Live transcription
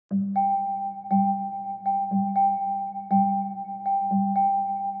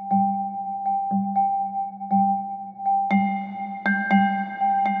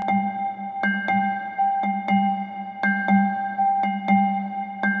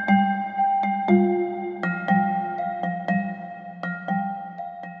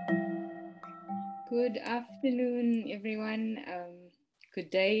afternoon, everyone. Good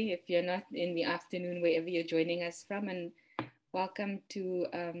day if you're not in the afternoon, wherever you're joining us from, and welcome to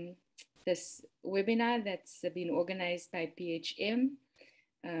this webinar that's been organized by PHM.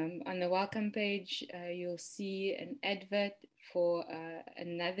 On the welcome page, you'll see an advert for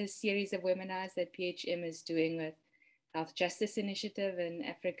another series of webinars that PHM is doing with Health Justice Initiative and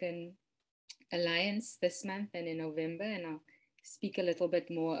African Alliance this month and in November, and I'll speak a little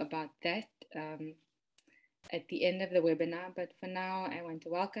bit more about that at the end of the webinar. But for now, I want to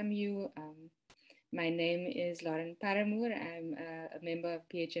welcome you. My name is Lauren Paremoer. I'm a member of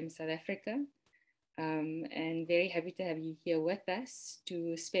PHM South Africa, and very happy to have you here with us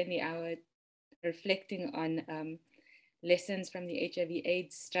to spend the hour reflecting on lessons from the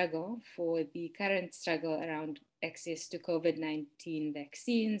HIV/AIDS struggle for the current struggle around access to COVID-19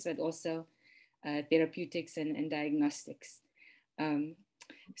 vaccines, but also therapeutics and diagnostics.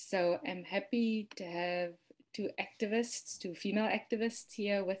 So I'm happy to have two female activists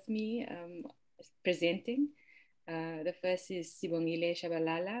here with me presenting. The first is Sibongile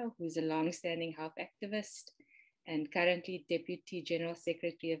Tshabalala, who's a long-standing health activist and currently Deputy General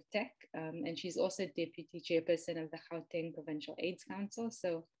Secretary of TAC. And she's also Deputy Chairperson of the Gauteng Provincial AIDS Council.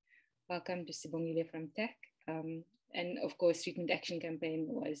 So welcome to Sibongile from TAC. And of course, Treatment Action Campaign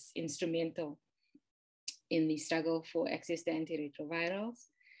was instrumental in the struggle for access to antiretrovirals.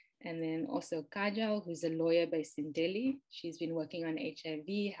 And then also Kajal, who's a lawyer based in Delhi. She's been working on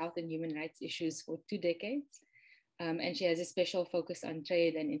HIV, health and human rights issues for 2 decades. And she has a special focus on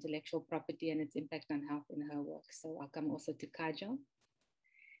trade and intellectual property and its impact on health in her work. So welcome also to Kajal.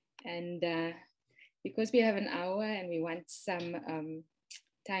 And because we have an hour and we want some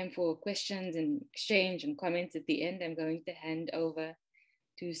time for questions and exchange and comments at the end, I'm going to hand over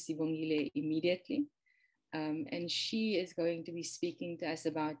to Sibongile immediately. And she is going to be speaking to us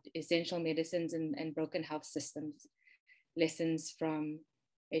about essential medicines and broken health systems, lessons from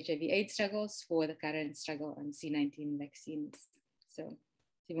HIV/AIDS struggles for the current struggle on C-19 vaccines. So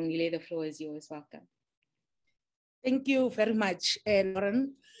Sibongile, the floor is yours. Welcome. Thank you very much,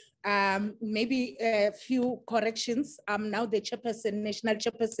 Lauren. Maybe a few corrections. I'm now the chairperson, national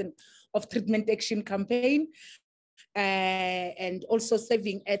chairperson of Treatment Action Campaign, and also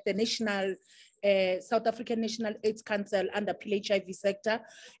serving at the national South African National AIDS Council under PHIV sector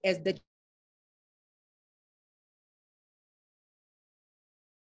as the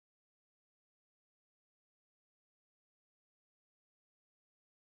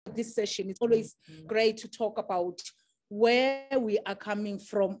this session. It's always great to talk about where we are coming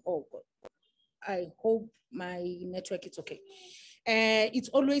from. Oh, I hope my network is okay. It's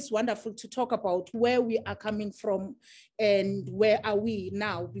always wonderful to talk about where we are coming from and where are we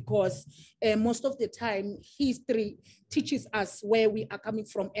now, because most of the time history teaches us where we are coming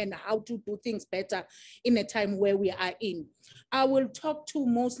from and how to do things better in a time where we are in. I will talk to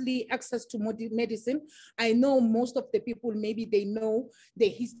mostly access to medicine. I know most of the people, maybe they know the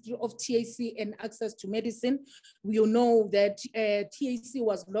history of TAC and access to medicine. We know that TAC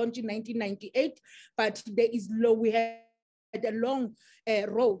was launched in 1998, but we have a long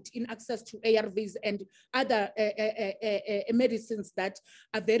road in access to ARV'S and other medicines that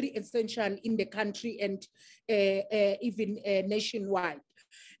are very essential in the country and even nationwide.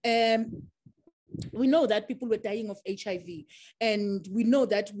 We know that people were dying of HIV, and we know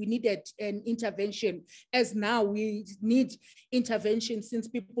that we needed an intervention, as now we need intervention since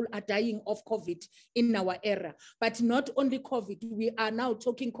people are dying of COVID in our era. But not only COVID, we are now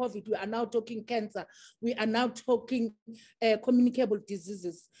talking COVID, we are now talking cancer, we are now talking communicable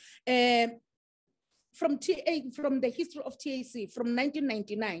diseases. From the history of TAC, from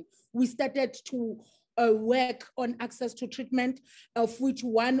 1999, we started to work on access to treatment, of which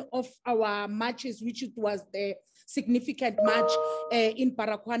one of our marches, which it was the significant march in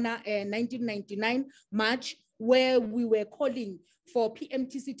Parakwana, 1999 march, where we were calling for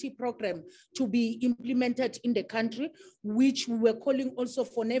PMTCT program to be implemented in the country, which we were calling also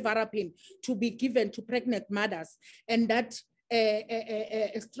for nevirapine to be given to pregnant mothers. And that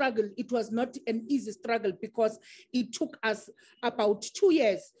struggle, it was not an easy struggle, because it took us about 2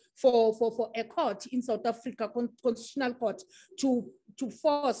 years for a court in South Africa, constitutional court, to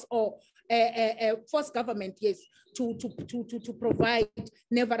force or force government, yes, to provide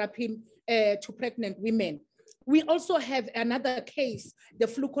nevirapine to pregnant women. We also have another case, the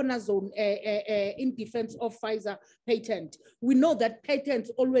fluconazole in defense of Pfizer patent. We know that patent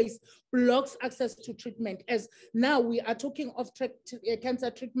always blocks access to treatment. As now we are talking of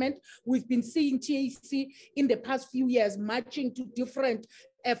cancer treatment, we've been seeing TAC in the past few years marching to different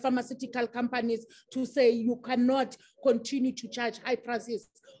pharmaceutical companies to say you cannot continue to charge high prices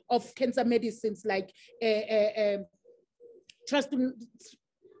of cancer medicines like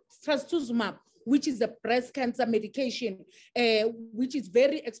trastuzumab, which is a breast cancer medication, which is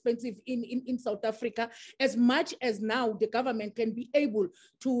very expensive in South Africa. As much as now the government can be able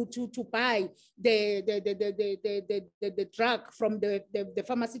to buy the drug from the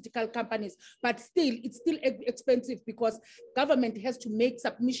pharmaceutical companies, but still, it's still expensive because government has to make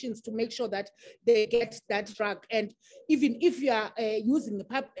submissions to make sure that they get that drug. And even if you are using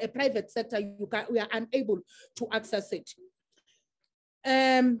a private sector, we are unable to access it.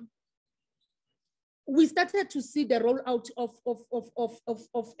 We started to see the rollout of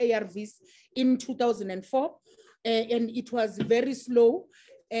ARVs in 2004, and it was very slow.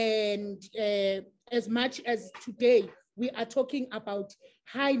 And as much as today, we are talking about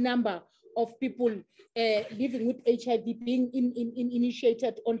high number of people living with HIV being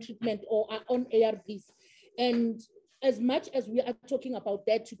initiated on treatment or on ARVs. And as much as we are talking about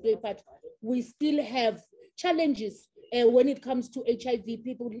that today, but we still have challenges when it comes to HIV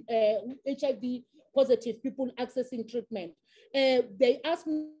people, HIV positive people accessing treatment. They asked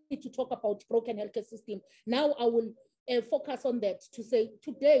me to talk about broken healthcare system. Now I will focus on that to say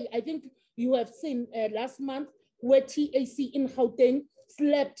today, I think you have seen last month where TAC in Gauteng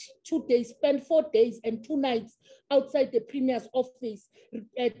slept 2 days, spent 4 days and 2 nights outside the Premier's office,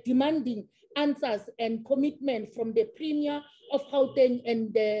 demanding answers and commitment from the Premier of Gauteng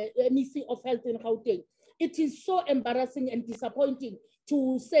and the MEC of Health in Gauteng. It is so embarrassing and disappointing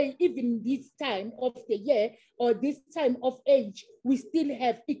to say even this time of the year or this time of age, we still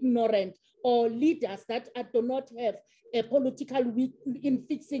have ignorant or leaders that do not have a political will in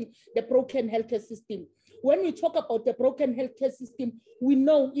fixing the broken healthcare system. When we talk about the broken healthcare system, we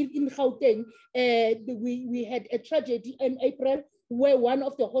know in Gauteng, we had a tragedy in April where one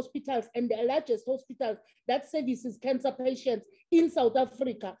of the hospitals and the largest hospital that services cancer patients in South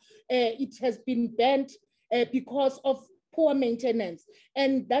Africa, it has been banned because of poor maintenance.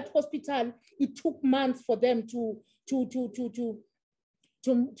 And that hospital, it took months for them to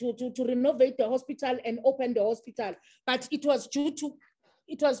renovate the hospital and open the hospital. But it was due to,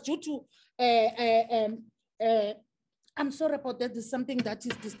 I'm sorry about that, there's something that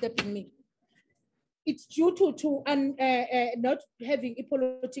is disturbing me. It's due to not having a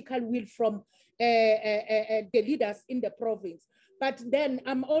political will from the leaders in the province. But then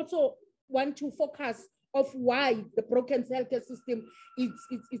I'm also want to focus of why the broken healthcare system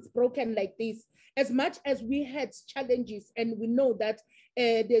is broken like this. As much as we had challenges and we know that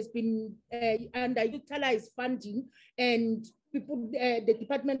there's been underutilized funding and people, the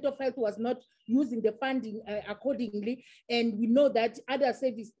Department of Health was not using the funding accordingly. And we know that other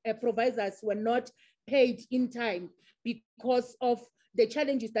service providers were not paid in time because of the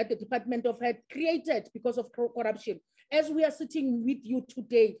challenges that the Department of Health created because of corruption. As we are sitting with you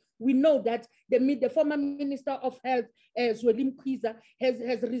today, we know that the former Minister of Health, Zweli Mkhize,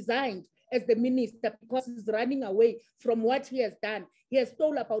 has resigned as the minister because he's running away from what he has done. He has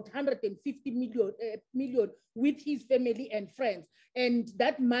stole about 150 million with his family and friends. And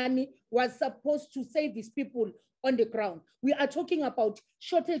that money was supposed to save these people on the ground. We are talking about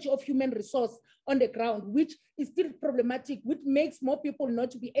shortage of human resource on the ground, which is still problematic, which makes more people not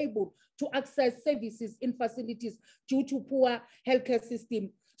to be able to access services in facilities due to poor healthcare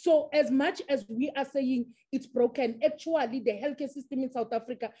system. So as much as we are saying it's broken, actually the healthcare system in South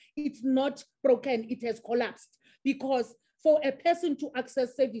Africa, it's not broken, it has collapsed. Because for a person to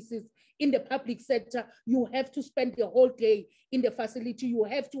access services in the public sector, you have to spend the whole day in the facility. You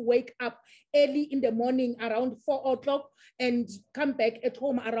have to wake up early in the morning around 4 o'clock and come back at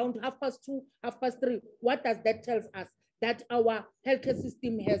home around 2:30, 3:30. What does that tell us? That our healthcare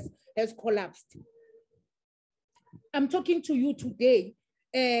system has collapsed. I'm talking to you today.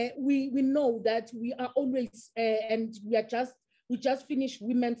 We know that we are always, and we just finished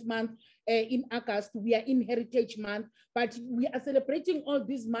Women's Month in August. We are in Heritage Month, but we are celebrating all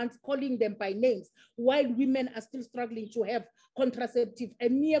these months, calling them by names, while women are still struggling to have contraceptive. A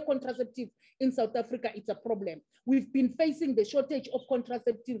mere contraceptive in South Africa, it's a problem. We've been facing the shortage of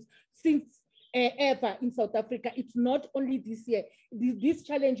contraceptives since ever in South Africa. It's not only this year. This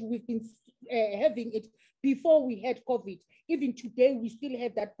challenge, we've been having it before we had COVID. Even today, we still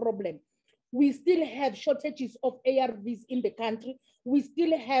have that problem. We still have shortages of ARVs in the country. We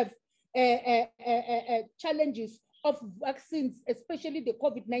still have challenges of vaccines, especially the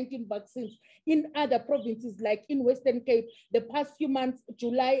COVID-19 vaccines in other provinces, like in Western Cape, the past few months,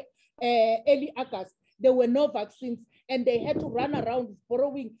 July, early August, there were no vaccines, and they had to run around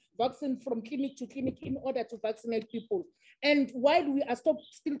borrowing vaccines from clinic to clinic in order to vaccinate people. And while we are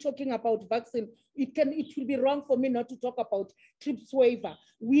still talking about vaccine, it will be wrong for me not to talk about TRIPS waiver,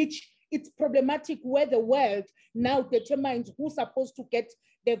 which it's problematic where the world now determines who's supposed to get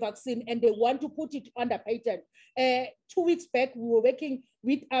the vaccine, and they want to put it under patent. 2 weeks back, we were working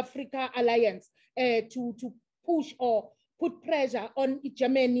with Africa Alliance to push or put pressure on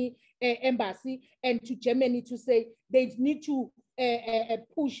Germany embassy and to Germany to say they need to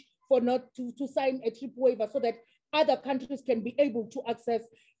push for not to sign a TRIPS waiver so that other countries can be able to access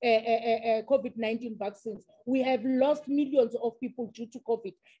COVID-19 vaccines. We have lost millions of people due to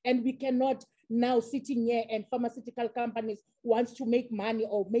COVID, and we cannot now sitting here and pharmaceutical companies wants to make money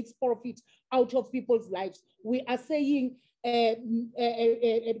or makes profit out of people's lives. We are saying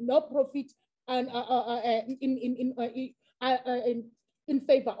no profit and in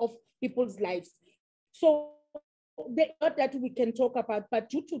favor of people's lives. So not that we can talk about, but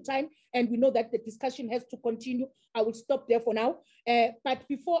due to time, and we know that the discussion has to continue, I will stop there for now. But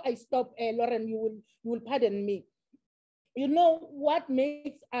before I stop, Lauren, you will pardon me. You know what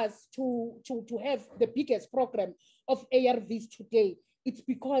makes us to have the biggest program of ARVs today? It's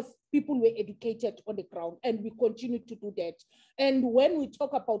because people were educated on the ground, and we continue to do that. And when we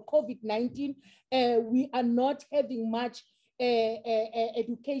talk about COVID-19, we are not having much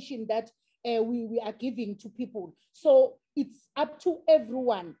education that we are giving to people. So it's up to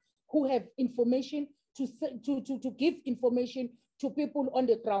everyone who have information to give information to people on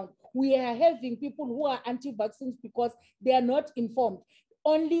the ground. We are having people who are anti-vaccines because they are not informed.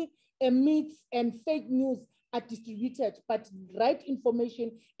 Only myths and fake news are distributed, but right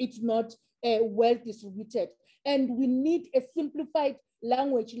information, it's not well distributed. And we need a simplified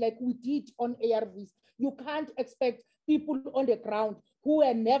language like we did on ARVs. You can't expect people on the ground who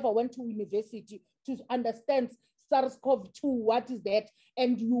have never went to university to understand SARS-CoV-2, what is that?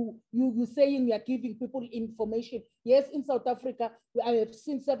 And you saying you are giving people information. Yes, in South Africa, I have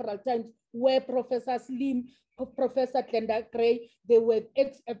seen several times where Professor Slim, Professor Glenda Gray, they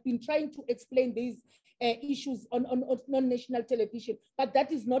have been trying to explain these issues on national television, but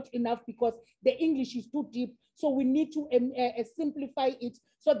that is not enough because the English is too deep. So we need to simplify it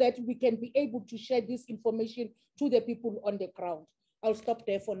so that we can be able to share this information to the people on the ground. I'll stop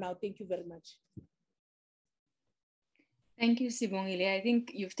there for now. Thank you very much. Thank you, Sibongile. I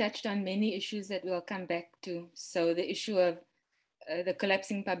think you've touched on many issues that we'll come back to. So the issue of the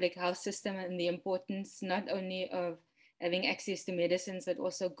collapsing public health system and the importance not only of having access to medicines, but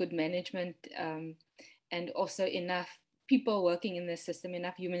also good management and also enough people working in the system,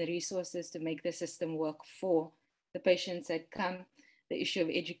 enough human resources to make the system work for the patients that come. The issue of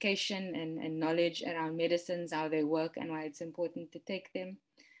education and knowledge around medicines, how they work and why it's important to take them.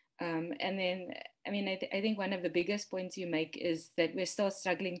 And then, I mean, I think one of the biggest points you make is that we're still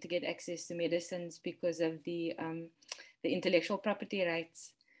struggling to get access to medicines because of the intellectual property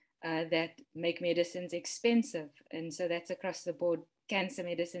rights that make medicines expensive. And so that's across the board: cancer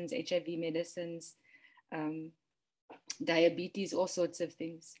medicines, HIV medicines, diabetes, all sorts of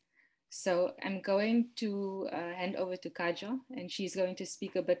things. So I'm going to hand over to Kajal, and she's going to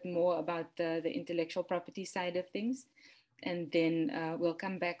speak a bit more about the intellectual property side of things. And then we'll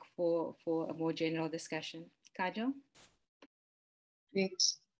come back for a more general discussion. Kajal? Great.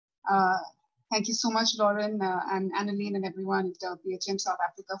 Thank you so much, Lauren and Annalene and everyone at PHM South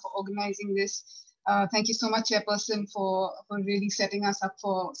Africa for organizing this. Thank you so much, Chairperson, for really setting us up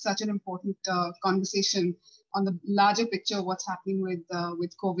for such an important conversation on the larger picture of what's happening with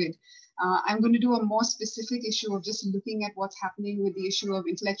COVID. I'm going to do a more specific issue of just looking at what's happening with the issue of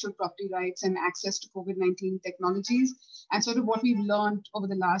intellectual property rights and access to COVID-19 technologies and sort of what we've learned over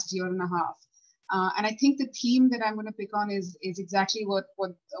the last year and a half. And I think the theme that I'm going to pick on is exactly what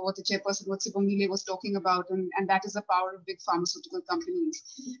the Chairperson, what Sibongile was talking about, and that is the power of big pharmaceutical companies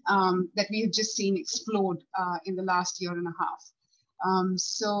that we have just seen explode in the last year and a half.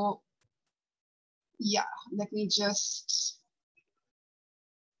 So yeah, let me just,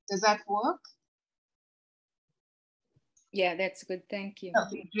 does that work? Yeah, that's good. Thank you.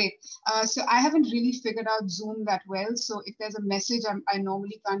 Okay, great. So I haven't really figured out Zoom that well. So if there's a message, I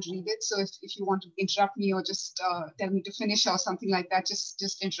normally can't read it. So if you want to interrupt me or just tell me to finish or something like that,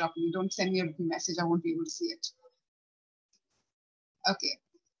 just interrupt me. Don't send me a written message. I won't be able to see it. Okay.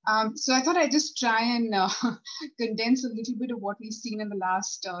 So I thought I'd just try and condense a little bit of what we've seen in the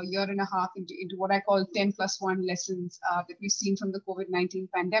last year and a half into what I call 10+1 lessons that we've seen from the COVID-19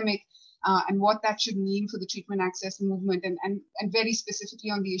 pandemic and what that should mean for the treatment access movement and very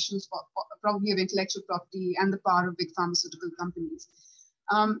specifically on the issues probably of intellectual property and the power of big pharmaceutical companies.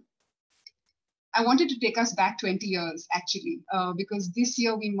 I wanted to take us back 20 years, actually, because this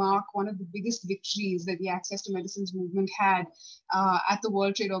year we mark one of the biggest victories that the Access to Medicines movement had at the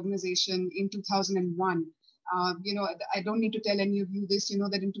World Trade Organization in 2001. You know, I don't need to tell any of you this, you know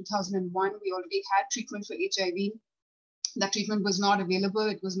that in 2001, we already had treatment for HIV. That treatment was not available.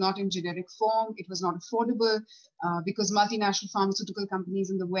 It was not in generic form. It was not affordable because multinational pharmaceutical companies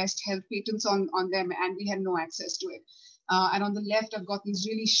in the West held patents on them and we had no access to it. And on the left, I've got these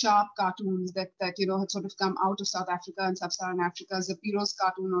really sharp cartoons that you know, had sort of come out of South Africa and Sub-Saharan Africa. Zapiro's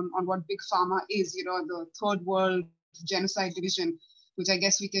cartoon on what Big Pharma is, you know, the third world genocide division, which I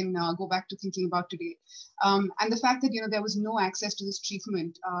guess we can go back to thinking about today. And the fact that, you know, there was no access to this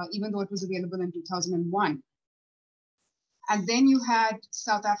treatment, even though it was available in 2001. And then you had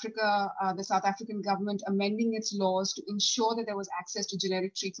South Africa, the South African government amending its laws to ensure that there was access to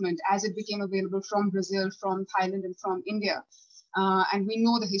generic treatment as it became available from Brazil, from Thailand, and from India. And we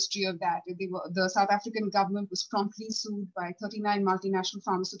know the history of that. The South African government was promptly sued by 39 multinational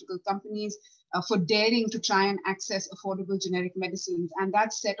pharmaceutical companies for daring to try and access affordable generic medicines. And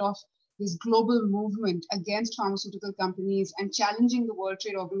that set off this global movement against pharmaceutical companies and challenging the World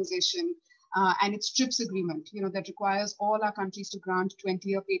Trade Organization and its TRIPS agreement, you know, that requires all our countries to grant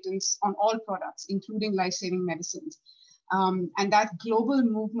 20-year patents on all products, including life-saving medicines. And that global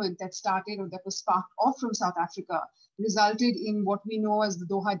movement that started or that was sparked off from South Africa resulted in what we know as the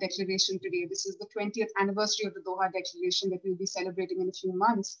Doha Declaration today. This is the 20th anniversary of the Doha Declaration that we'll be celebrating in a few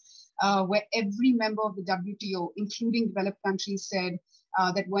months, where every member of the WTO, including developed countries, said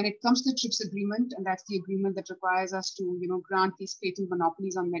that when it comes to the TRIPS agreement, and that's the agreement that requires us to, you know, grant these patent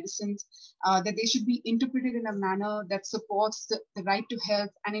monopolies on medicines, that they should be interpreted in a manner that supports the right to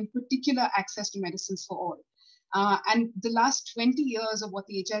health and in particular access to medicines for all. And the last 20 years of what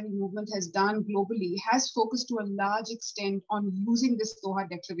the HIV movement has done globally has focused to a large extent on using this Doha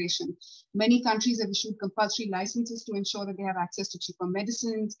Declaration. Many countries have issued compulsory licenses to ensure that they have access to cheaper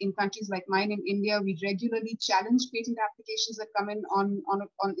medicines. In countries like mine in India, we regularly challenge patent applications that come in on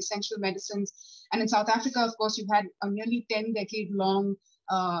essential medicines. And in South Africa, of course, you've had a nearly 10-decade-long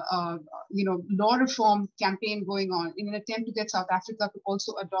you know, law reform campaign going on in an attempt to get South Africa to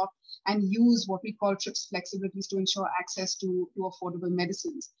also adopt and use what we call TRIPS flexibilities to ensure access to affordable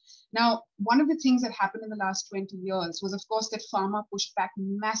medicines. Now, one of the things that happened in the last 20 years was, of course, that pharma pushed back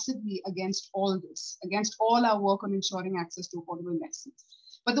massively against all this, against all our work on ensuring access to affordable medicines.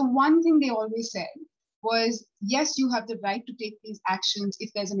 But the one thing they always said was, yes, you have the right to take these actions if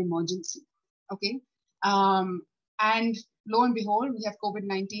there's an emergency, okay? And lo and behold, we have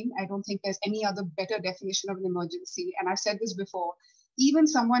COVID-19. I don't think there's any other better definition of an emergency. And I've said this before, even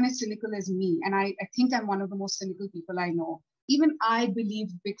someone as cynical as me, and I think I'm one of the most cynical people I know, even I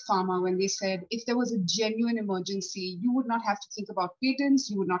believed Big Pharma when they said, if there was a genuine emergency, you would not have to think about patents,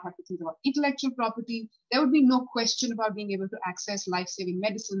 you would not have to think about intellectual property, there would be no question about being able to access life-saving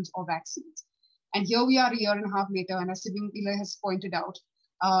medicines or vaccines. And here we are a year and a half later, and as Sibongile has pointed out,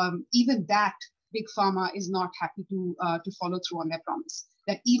 even that Big Pharma is not happy to follow through on their promise,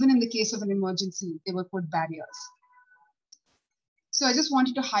 that even in the case of an emergency, they will put barriers. So I just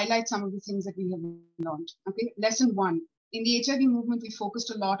wanted to highlight some of the things that we have learned. Okay, lesson one, in the HIV movement, we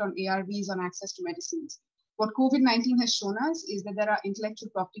focused a lot on ARVs, on access to medicines. What COVID-19 has shown us is that there are intellectual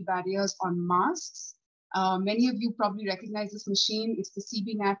property barriers on masks. Many of you probably recognize this machine. It's the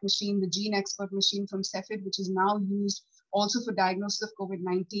CBNAT machine, the Gene Expert machine from Cepheid, which is now used also for diagnosis of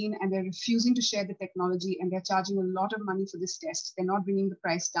COVID-19, and they're refusing to share the technology, and they're charging a lot of money for this test. They're not bringing the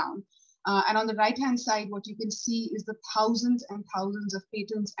price down. And on the right-hand side, what you can see is the thousands and thousands of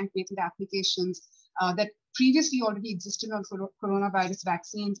patents and patent applications that previously already existed on coronavirus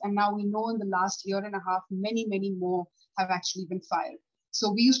vaccines. And now we know in the last year and a half, many, many more have actually been filed. So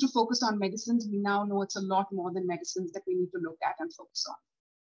we used to focus on medicines. We now know it's a lot more than medicines that we need to look at and focus on.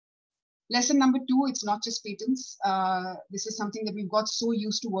 Lesson number two, it's not just patents. This is something that we've got so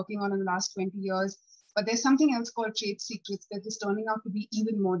used to working on in the last 20 years. But there's something else called trade secrets that is turning out to be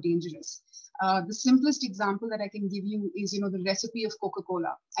even more dangerous. The simplest example that I can give you is, you know, the recipe of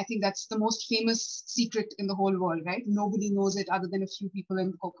Coca-Cola. I think that's the most famous secret in the whole world, right? Nobody knows it other than a few people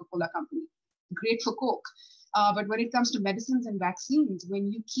in the Coca-Cola company. Great for Coke. But when it comes to medicines and vaccines,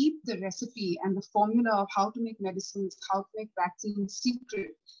 when you keep the recipe and the formula of how to make medicines, how to make vaccines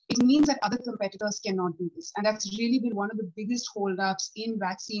secret, it means that other competitors cannot do this. And that's really been one of the biggest holdups in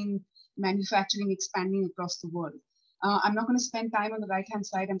vaccine manufacturing expanding across the world. I'm not going to spend time on the right-hand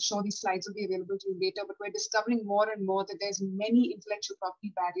side. I'm sure these slides will be available to you later, but we're discovering more and more that there's many intellectual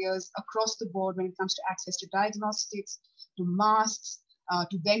property barriers across the board when it comes to access to diagnostics, to masks,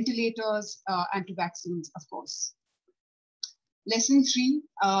 to ventilators, and to vaccines, of course. Lesson 3,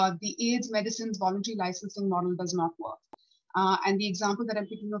 the AIDS medicines voluntary licensing model does not work. And the example that I'm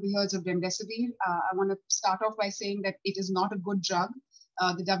picking over here is of remdesivir. I want to start off by saying that it is not a good drug.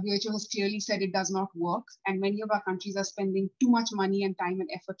 The WHO has clearly said it does not work, and many of our countries are spending too much money and time and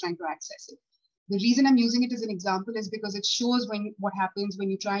effort trying to access it. The reason I'm using it as an example is because it shows what happens when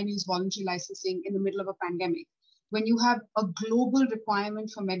you try and use voluntary licensing in the middle of a pandemic. When you have a global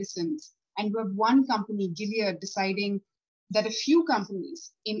requirement for medicines, and you have one company, Gilead, deciding that a few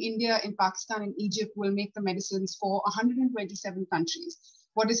companies in India, in Pakistan, and Egypt will make the medicines for 127 countries.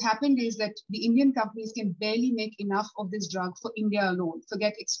 What has happened is that the Indian companies can barely make enough of this drug for India alone,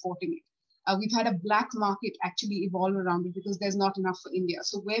 forget exporting it. We've had a black market actually evolve around it because there's not enough for India.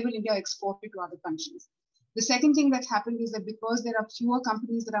 So where will India export it to other countries? The second thing that's happened is that because there are fewer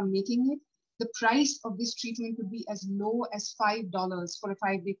companies that are making it, the price of this treatment could be as low as $5 for a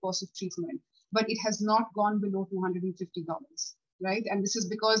 5-day course of treatment, but it has not gone below $250, right? And this is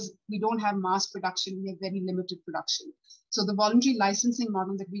because we don't have mass production, we have very limited production. So the voluntary licensing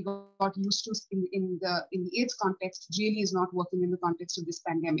model that we got used to in the AIDS context really is not working in the context of this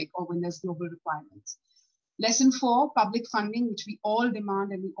pandemic or when there's global requirements. Lesson 4, public funding, which we all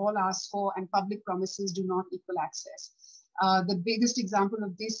demand and we all ask for, and public promises do not equal access. The biggest example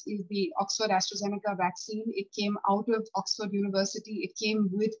of this is the Oxford AstraZeneca vaccine. It came out of Oxford University. It came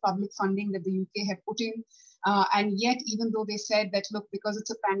with public funding that the UK had put in. And yet, even though they said that, look, because it's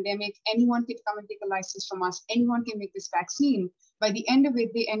a pandemic, anyone can come and take a license from us, anyone can make this vaccine, by the end of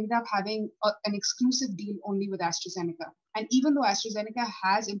it, they ended up having an exclusive deal only with AstraZeneca. And even though AstraZeneca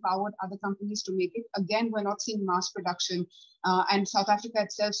has empowered other companies to make it, again, we're not seeing mass production. And South Africa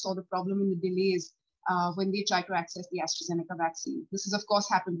itself saw the problem in the delays when they tried to access the AstraZeneca vaccine. This has, of course,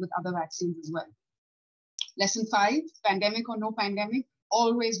 happened with other vaccines as well. Lesson 5, pandemic or no pandemic,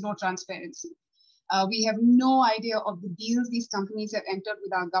 always no transparency. We have no idea of the deals these companies have entered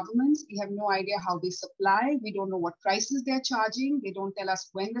with our governments. We have no idea how they supply. We don't know what prices they're charging. They don't tell us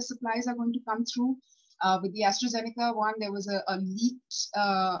when the supplies are going to come through. With the AstraZeneca one, there was a leaked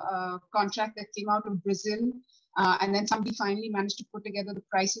contract that came out of Brazil. And then somebody finally managed to put together the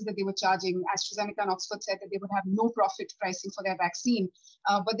prices that they were charging. AstraZeneca and Oxford said that they would have no profit pricing for their vaccine,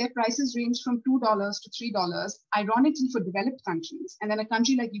 but their prices range from $2 to $3, ironically for developed countries. And then a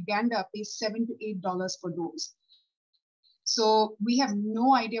country like Uganda pays $7 to $8 per dose. So we have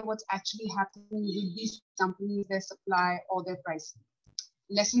no idea what's actually happening with these companies, their supply or their pricing.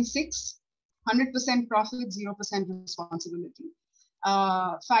 Lesson 6, 100% profit, 0% responsibility.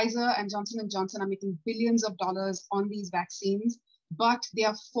 Pfizer and Johnson & Johnson are making billions of dollars on these vaccines, but they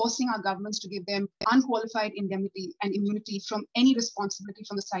are forcing our governments to give them unqualified indemnity and immunity from any responsibility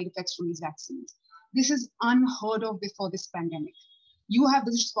from the side effects from these vaccines. This is unheard of before this pandemic. You have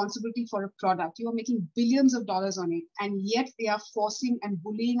this responsibility for a product. You are making billions of dollars on it, and yet they are forcing and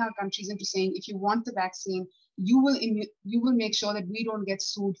bullying our countries into saying, if you want the vaccine, you will make sure that we don't get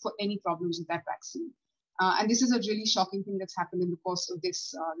sued for any problems with that vaccine. And this is a really shocking thing that's happened in the course of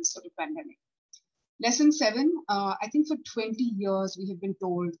this sort of pandemic. Lesson 7, I think for 20 years, we have been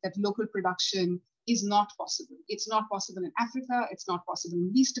told that local production is not possible. It's not possible in Africa. It's not possible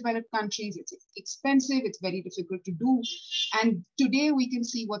in least developed countries. It's expensive. It's very difficult to do. And today we can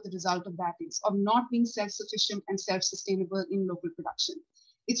see what the result of that is, of not being self-sufficient and self-sustainable in local production.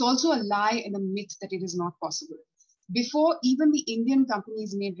 It's also a lie and a myth that it is not possible. Before even the Indian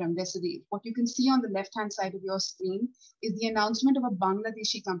companies made remdesivir, what you can see on the left-hand side of your screen is the announcement of a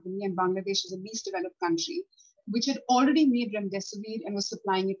Bangladeshi company, and Bangladesh is a least developed country, which had already made remdesivir and was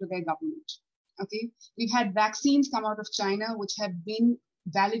supplying it to their government. Okay, we've had vaccines come out of China, which have been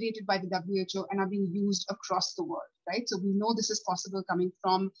validated by the WHO and are being used across the world, right? So we know this is possible coming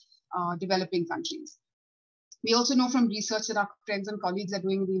from developing countries. We also know from research that our friends and colleagues are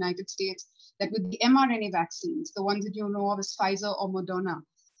doing in the United States that with the mRNA vaccines, the ones that you know of as Pfizer or Moderna,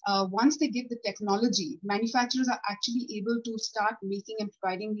 once they get the technology, manufacturers are actually able to start making and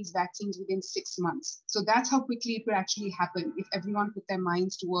providing these vaccines within 6 months. So that's how quickly it could actually happen if everyone put their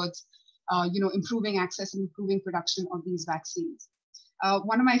minds towards improving access and improving production of these vaccines.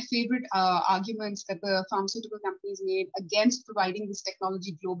 One of my favorite arguments that the pharmaceutical companies made against providing this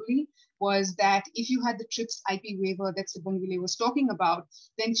technology globally was that if you had the TRIPS IP waiver that Sibongile was talking about,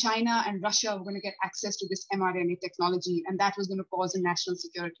 then China and Russia were going to get access to this mRNA technology, and that was going to cause a national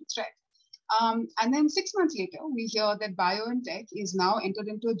security threat. And then 6 months later, we hear that BioNTech is now entered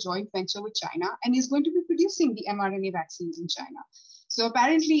into a joint venture with China and is going to be producing the mRNA vaccines in China. So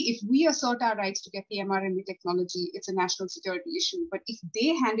apparently, if we assert our rights to get the mRNA technology, it's a national security issue. But if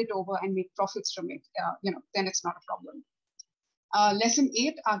they hand it over and make profits from it, then it's not a problem. Lesson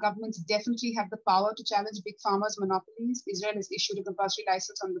 8, our governments definitely have the power to challenge big pharma's monopolies. Israel has issued a compulsory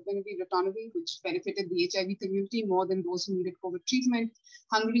license on ritonavir, which benefited the HIV community more than those who needed COVID treatment.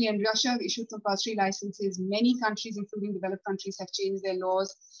 Hungary and Russia have issued compulsory licenses. Many countries, including developed countries, have changed their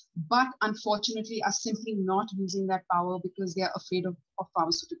laws, but unfortunately are simply not using that power because they are afraid of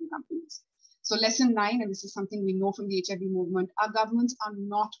pharmaceutical companies. So lesson 9, and this is something we know from the HIV movement, our governments are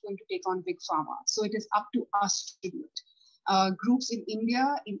not going to take on big pharma. So it is up to us to do it. Groups in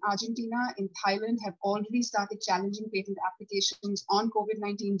India, in Argentina, in Thailand have already started challenging patent applications on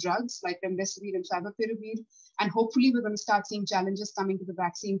COVID-19 drugs like remdesivir and favipiravir. And hopefully we're going to start seeing challenges coming to the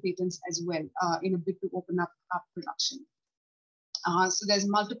vaccine patents as well in a bid to open up production. So there's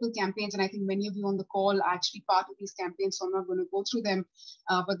multiple campaigns, and I think many of you on the call are actually part of these campaigns, so I'm not going to go through them.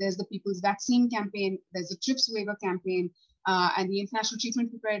 But there's the People's Vaccine Campaign, there's the TRIPS waiver campaign, and the International Treatment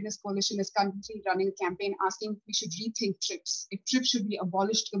Preparedness Coalition is currently running a campaign asking we should rethink TRIPS. If TRIPS should be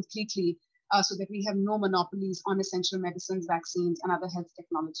abolished completely so that we have no monopolies on essential medicines, vaccines, and other health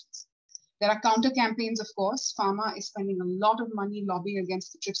technologies. There are counter campaigns, of course. Pharma is spending a lot of money lobbying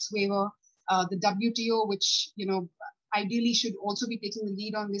against the TRIPS waiver. The WTO, which ideally should also be taking the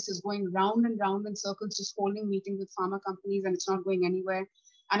lead on this, is going round and round in circles, just holding meetings with pharma companies, and it's not going anywhere.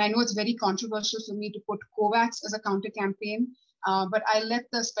 And I know it's very controversial for me to put COVAX as a counter campaign, but I'll let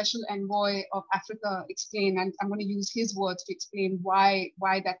the Special Envoy of Africa explain, and I'm going to use his words to explain why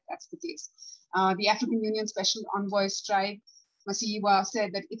that's the case. The African Union Special Envoy Strive Masiyiwa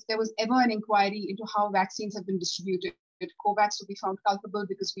said that if there was ever an inquiry into how vaccines have been distributed, COVAX would be found culpable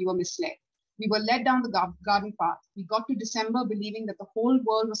because we were misled. We were led down the garden path. We got to December believing that the whole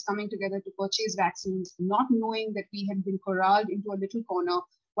world was coming together to purchase vaccines, not knowing that we had been corralled into a little corner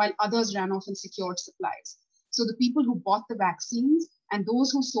while others ran off and secured supplies. So the people who bought the vaccines and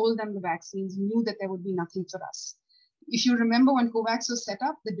those who sold them the vaccines knew that there would be nothing for us. If you remember when COVAX was set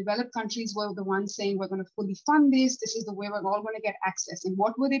up, the developed countries were the ones saying, we're going to fully fund this. This is the way we're all going to get access. And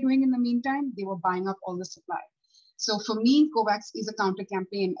what were they doing in the meantime? They were buying up all the supply. So for me, COVAX is a counter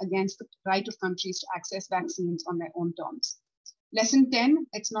campaign against the right of countries to access vaccines on their own terms. Lesson 10,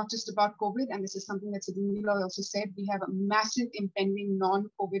 it's not just about COVID, and this is something that Sibongile also said, we have a massive impending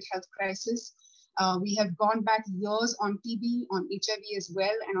non-COVID health crisis. We have gone back years on TB, on HIV as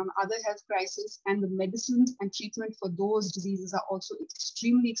well, and on other health crises, and the medicines and treatment for those diseases are also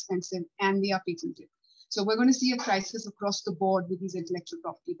extremely expensive, and they are patented. So we're going to see a crisis across the board with these intellectual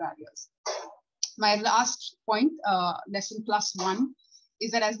property barriers. My last point, lesson +1,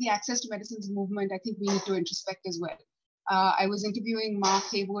 is that as the access to medicines movement, I think we need to introspect as well. I was interviewing Mark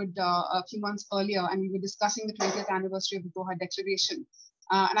Haywood a few months earlier, and we were discussing the 20th anniversary of the Doha Declaration.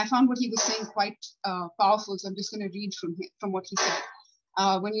 And I found what he was saying quite powerful, so I'm just going to read from what he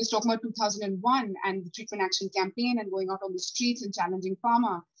said. When he was talking about 2001 and the Treatment Action Campaign and going out on the streets and challenging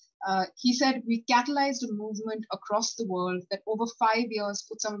pharma, he said, we catalyzed a movement across the world that over 5 years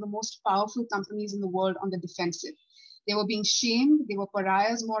put some of the most powerful companies in the world on the defensive. They were being shamed, they were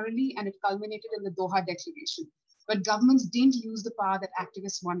pariahs morally, and it culminated in the Doha Declaration. But governments didn't use the power that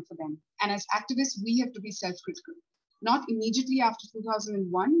activists won for them. And as activists, we have to be self-critical. Not immediately after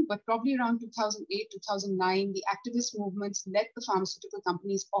 2001, but probably around 2008, 2009, the activist movements let the pharmaceutical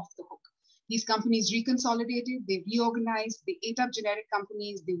companies off the hook. These companies reconsolidated, they reorganized, they ate up generic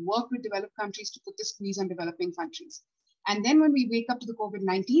companies, they worked with developed countries to put the squeeze on developing countries. And then when we wake up to the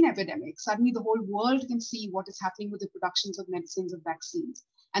COVID-19 epidemic, suddenly the whole world can see what is happening with the productions of medicines and vaccines.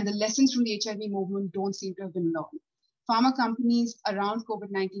 And the lessons from the HIV movement don't seem to have been learned. Pharma companies around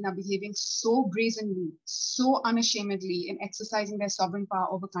COVID-19 are behaving so brazenly, so unashamedly in exercising their sovereign power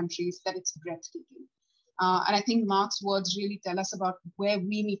over countries that it's breathtaking. And I think Mark's words really tell us about where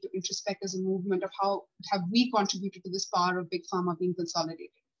we need to introspect as a movement of how have we contributed to this power of big pharma being consolidated.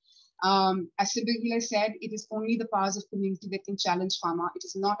 As Sibongile said, it is only the powers of community that can challenge pharma. It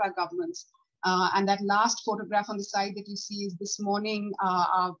is not our governments. And that last photograph on the side that you see is this morning,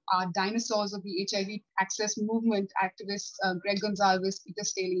 our dinosaurs of the HIV access movement activists, Greg Gonzalez, Peter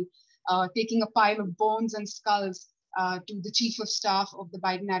Staley, taking a pile of bones and skulls to the chief of staff of the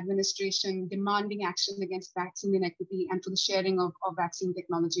Biden administration demanding action against vaccine inequity and for the sharing of vaccine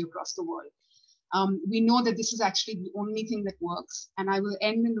technology across the world. We know that this is actually the only thing that works. And I will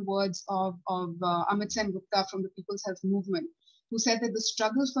end in the words of Amit Sen Gupta from the People's Health Movement, who said that the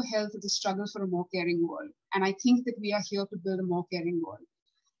struggle for health is a struggle for a more caring world. And I think that we are here to build a more caring world.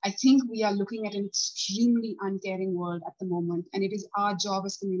 I think we are looking at an extremely uncaring world at the moment, and it is our job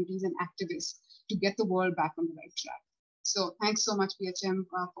as communities and activists to get the world back on the right track. So thanks so much, BHM,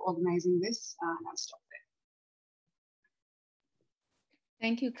 for organizing this, and I'll stop there.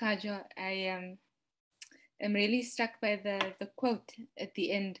 Thank you, Kajal. I am really struck by the quote at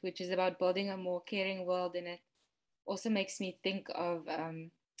the end, which is about building a more caring world, and it also makes me think of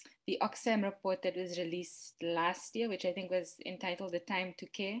the Oxfam report that was released last year, which I think was entitled "The Time to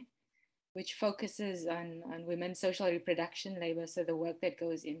Care," which focuses on women's social reproduction labor, so the work that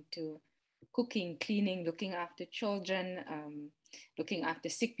goes into cooking, cleaning, looking after children, looking after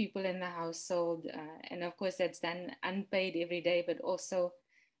sick people in the household, and of course that's done unpaid every day, but also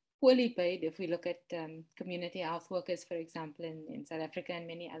poorly paid. If we look at community health workers, for example, in South Africa and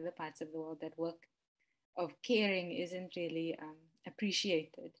many other parts of the world, that work of caring isn't really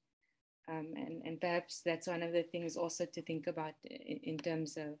appreciated. And perhaps that's one of the things also to think about in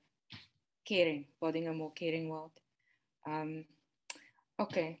terms of caring, building a more caring world.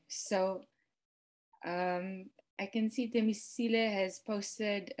 Okay, so I can see Temisile has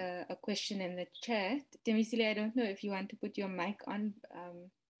posted a question in the chat. Temisile, I don't know if you want to put your mic on,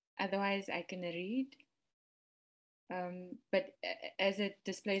 otherwise I can read. But as it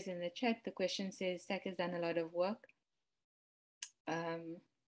displays in the chat, the question says, SAC has done a lot of work.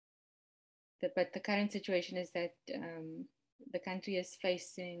 But the current situation is that the country is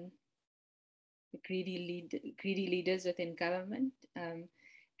facing greedy leaders within government. And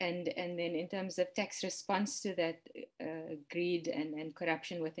then in terms of tax response to that greed and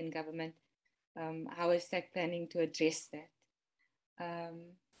corruption within government, how is SAC planning to address that?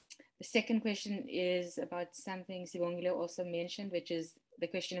 The second question is about something Sibongile also mentioned, which is the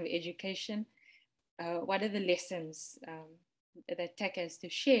question of education. What are the lessons that TAC has to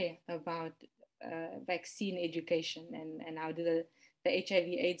share about vaccine education, and how do the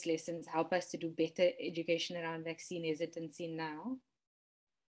HIV/AIDS lessons help us to do better education around vaccine hesitancy now?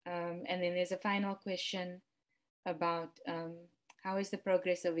 And then there's a final question about how is the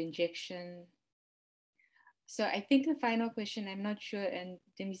progress of injection? So I think the final question, I'm not sure, and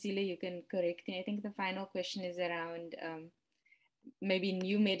Temisile, you can correct me. I think the final question is around maybe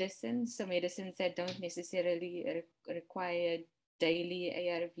new medicines, so medicines that don't necessarily require daily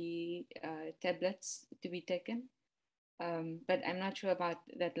ARV tablets to be taken. But I'm not sure about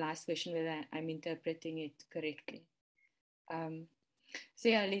that last question, whether I'm interpreting it correctly. So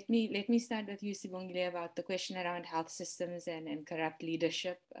yeah, let me start with you, Sibongile, about the question around health systems and corrupt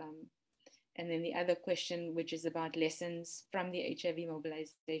leadership. And then the other question, which is about lessons from the HIV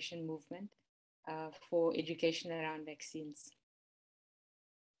mobilization movement for education around vaccines.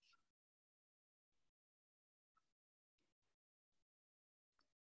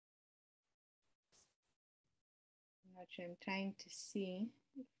 I'm not sure, I'm trying to see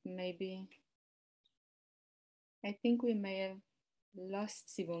if maybe, I think we may have lost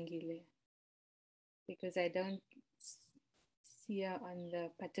Sibongile because I don't see her on the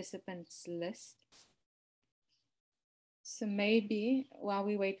participants list. So maybe while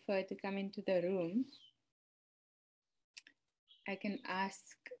we wait for her to come into the room, I can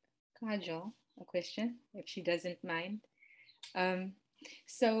ask Kajal a question, if she doesn't mind.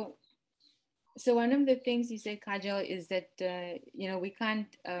 So one of the things you said, Kajal, is that we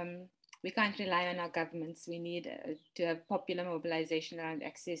can't rely on our governments. We need to have popular mobilization around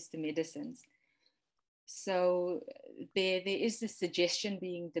access to medicines. So there is this suggestion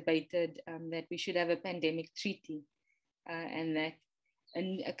being debated that we should have a pandemic treaty and that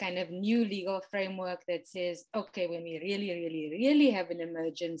a kind of new legal framework that says, okay, when we really have an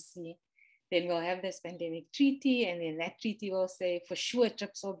emergency, then we'll have this pandemic treaty, and then that treaty will say for sure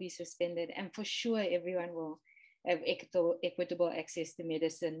trips will be suspended, and for sure everyone will have equitable access to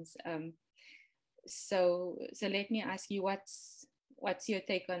medicines. So let me ask you, what's your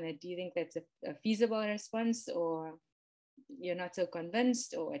take on it? Do you think that's a feasible response, or you're not so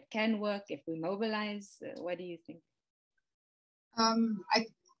convinced, or it can work if we mobilize? What do you think?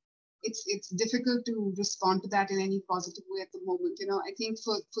 It's difficult to respond to that in any positive way at the moment. I think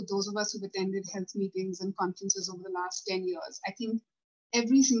for those of us who've attended health meetings and conferences over the last 10 years, I think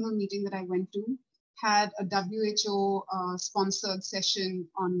every single meeting that I went to had a WHO sponsored session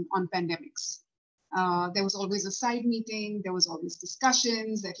on pandemics. There was always a side meeting. There was always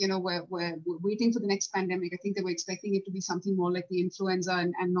discussions that, we're waiting for the next pandemic. I think they were expecting it to be something more like the influenza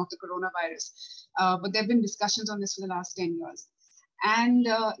and not the coronavirus. But there have been discussions on this for the last 10 years. And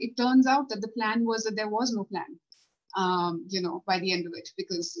it turns out that the plan was that there was no plan, by the end of it,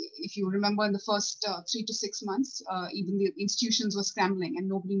 because if you remember in the first 3 to 6 months, even the institutions were scrambling and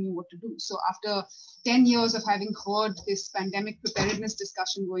nobody knew what to do. So after 10 years of having heard this pandemic preparedness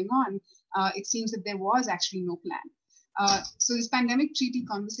discussion going on, it seems that there was actually no plan. So this pandemic treaty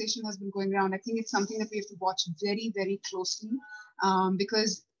conversation has been going around. I think it's something that we have to watch very, very closely,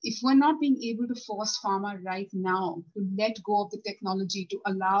 because if we're not being able to force pharma right now to let go of the technology to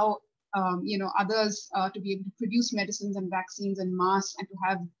allow others to be able to produce medicines and vaccines and masks and to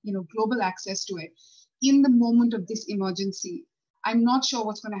have global access to it in the moment of this emergency, I'm not sure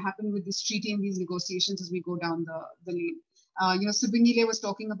what's going to happen with this treaty and these negotiations as we go down the lane. Sibongile was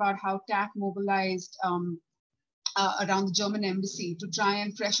talking about how TAC mobilized around the German embassy to try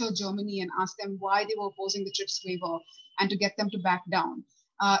and pressure Germany and ask them why they were opposing the TRIPS waiver and to get them to back down.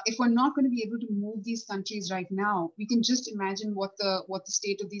 If we're not going to be able to move these countries right now, we can just imagine what the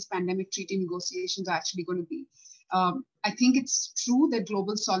state of these pandemic treaty negotiations are actually going to be. I think it's true that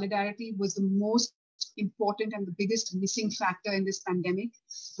global solidarity was the most important and the biggest missing factor in this pandemic.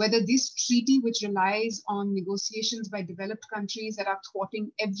 Whether this treaty, which relies on negotiations by developed countries that are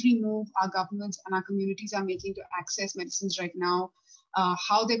thwarting every move our governments and our communities are making to access medicines right now,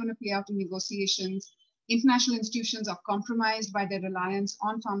 how they're going to play out in negotiations. International institutions are compromised by their reliance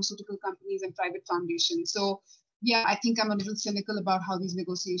on pharmaceutical companies and private foundations. So yeah, I think I'm a little cynical about how these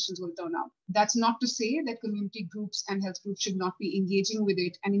negotiations will turn out. That's not to say that community groups and health groups should not be engaging with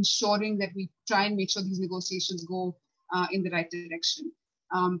it and ensuring that we try and make sure these negotiations go in the right direction.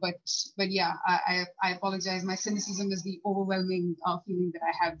 But yeah, I apologize. My cynicism is the overwhelming feeling that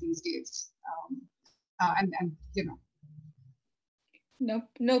I have these days.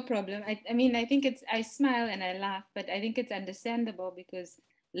 No problem. I mean, I think I smile and I laugh, but I think it's understandable because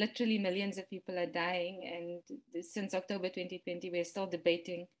literally millions of people are dying. And since October 2020, we're still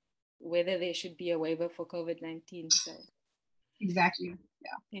debating whether there should be a waiver for COVID-19. So exactly,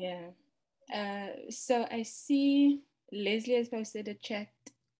 yeah. So I see Leslie has posted a chat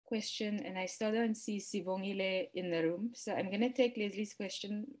question and I still don't see Sibongile in the room. So I'm going to take Leslie's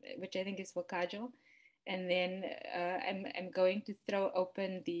question, which I think is for Kajal. And then I'm going to throw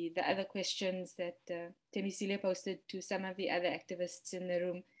open the other questions that Temisile posted to some of the other activists in the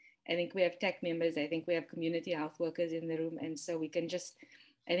room. I think we have tech members. I think we have community health workers in the room. And so we can just,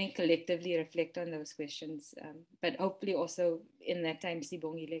 I think, collectively reflect on those questions. But hopefully also in that time,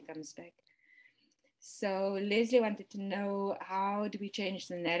 Sibongile comes back. So Leslie wanted to know, how do we change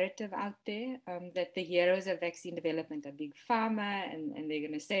the narrative out there that the heroes of vaccine development are big pharma and they're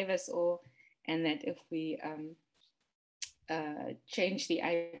going to save us all? And that if we change the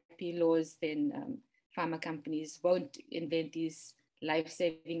IP laws, then pharma companies won't invent these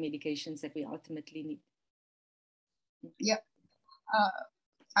life-saving medications that we ultimately need. Yeah.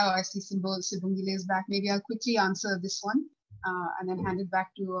 I see Sibongile is back. Maybe I'll quickly answer this one and then hand it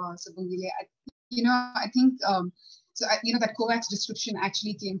back to Sibongile. I think that COVAX description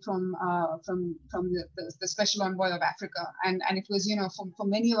actually came from the special envoy of Africa, and it was for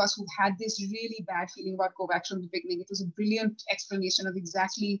many of us who had this really bad feeling about COVAX from the beginning, it was a brilliant explanation of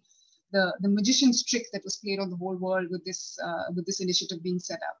exactly the magician's trick that was played on the whole world with this initiative being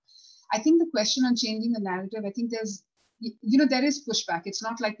set up. I think the question on changing the narrative, I think there is pushback. It's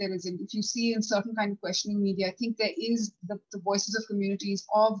not like there isn't. If you see in certain kind of questioning media, I think there is the voices of communities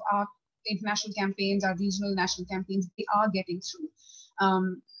of our international campaigns, our regional national campaigns, they are getting through.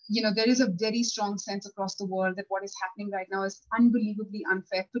 There is a very strong sense across the world that what is happening right now is unbelievably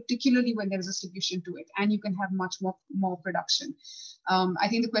unfair, particularly when there is a solution to it and you can have much more production. I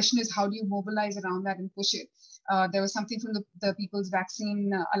think the question is, how do you mobilize around that and push it? There was something from the People's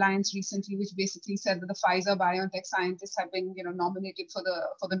Vaccine Alliance recently, which basically said that the Pfizer-BioNTech scientists have been nominated for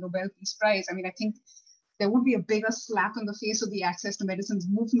the Nobel Peace Prize. I mean, I think there would be a bigger slap on the face of the access to medicines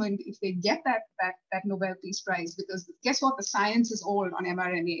movement if they get that Nobel Peace Prize, because guess what? The science is old on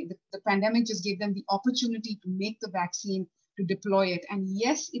mRNA. The pandemic just gave them the opportunity to make the vaccine, to deploy it. And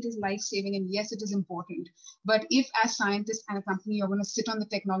yes, it is life-saving, and yes, it is important. But if as scientists and a company, you're going to sit on the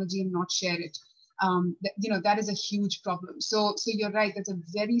technology and not share it, that is a huge problem. So you're right, there's a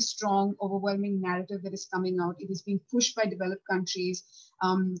very strong, overwhelming narrative that is coming out. It is being pushed by developed countries.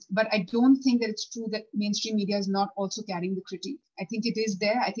 But I don't think that it's true that mainstream media is not also carrying the critique. I think it is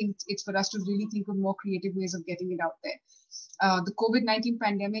there. I think it's for us to really think of more creative ways of getting it out there. The COVID-19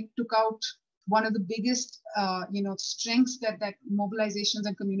 pandemic took out one of the biggest, strengths that mobilizations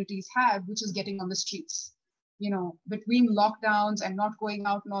and communities have, which is getting on the streets. Between lockdowns and not going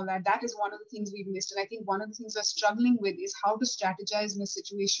out and all that, that is one of the things we've missed. And I think one of the things we're struggling with is how to strategize in a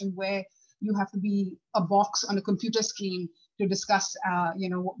situation where you have to be a box on a computer screen to discuss,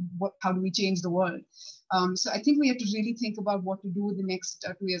 how do we change the world? So I think we have to really think about what to do in the next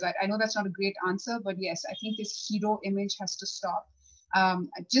 2 years. I know that's not a great answer, but yes, I think this hero image has to stop.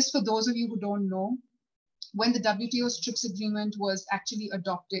 Just for those of you who don't know, when the WTO's TRIPS agreement was actually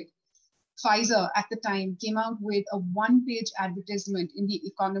adopted, Pfizer at the time came out with a one-page advertisement in The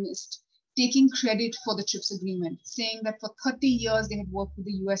Economist, taking credit for the TRIPS agreement, saying that for 30 years they had worked with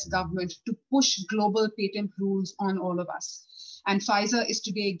the US government to push global patent rules on all of us. And Pfizer is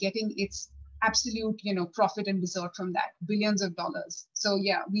today getting its absolute, profit and dessert from that, billions of dollars. So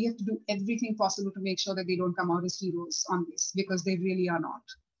yeah, we have to do everything possible to make sure that they don't come out as heroes on this, because they really are not.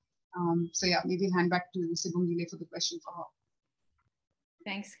 So yeah, maybe I'll hand back to Sibongile for the question for her.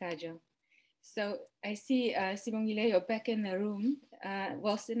 Thanks, Kajal. So I see, Sibongile, you're back in the room.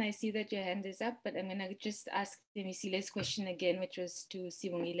 Wilson, I see that your hand is up, but I'm going to just ask Temisile's question again, which was to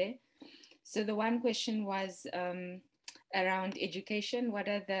Sibongile. So the one question was around education. What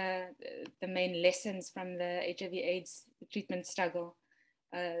are the main lessons from the HIV/AIDS treatment struggle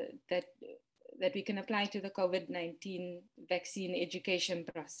that we can apply to the COVID-19 vaccine education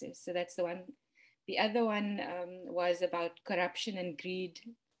process? So that's the one. The other one was about corruption and greed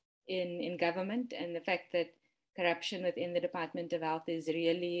in government, and the fact that corruption within the Department of Health is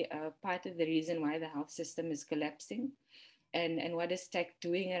really part of the reason why the health system is collapsing. And what is TAC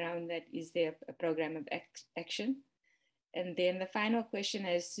doing around that? Is there a program of action? And then the final question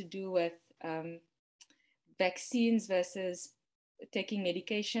has to do with vaccines versus taking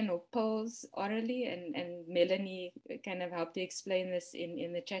medication or pills orally. And Melanie kind of helped to explain this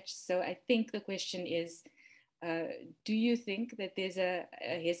in the chat. So I think the question is, do you think that there's a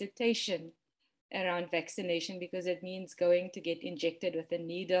hesitation around vaccination because it means going to get injected with a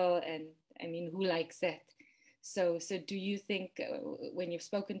needle? And I mean, who likes that? So do you think when you've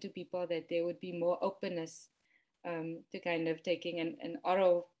spoken to people that there would be more openness to kind of taking an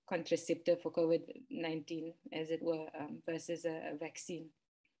oral contraceptive for COVID-19, as it were, versus a vaccine?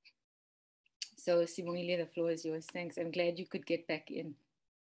 So Sibongile, the floor is yours. Thanks. I'm glad you could get back in.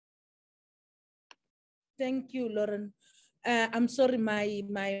 Thank you, Lauren. I'm sorry, my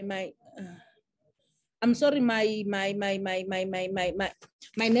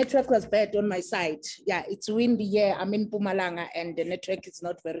network was bad on my side. Yeah, it's windy here. I'm in Mpumalanga and the network is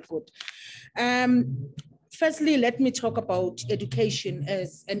not very good. Firstly, let me talk about education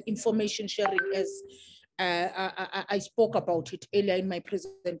as an information sharing, as I spoke about it earlier in my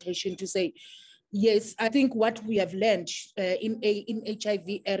presentation, to say, yes, I think what we have learned in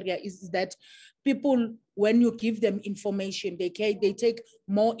HIV area is that people, when you give them information, they take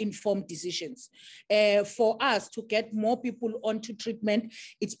more informed decisions. For us to get more people onto treatment,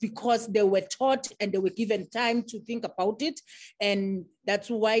 it's because they were taught and they were given time to think about it. And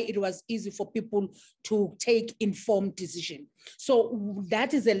that's why it was easy for people to take informed decision. So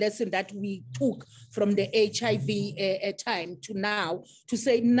that is a lesson that we took from the HIV time to now, to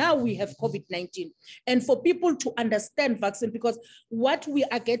say now we have COVID-19. And for people to understand vaccine, because what we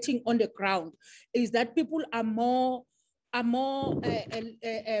are getting on the ground is that people are more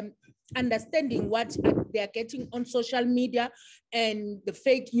understanding what they are getting on social media and the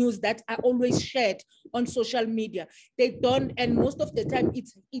fake news that are always shared on social media. They don't, and most of the time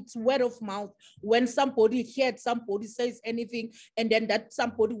it's word of mouth. When somebody says anything, and then that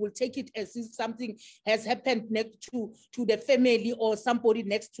somebody will take it as if something has happened next to the family or somebody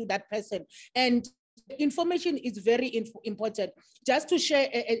next to that person. And information is very important. Just to share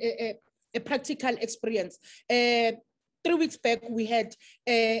a practical experience. 3 weeks back, we had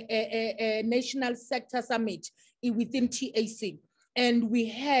a national sector summit within TAC, and we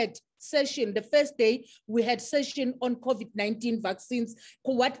had session. The first day, we had session on COVID-19 vaccines.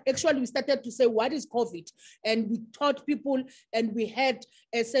 We started to say, what is COVID? And we taught people, and we had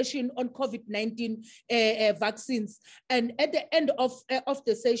a session on COVID-19 vaccines. And at the end of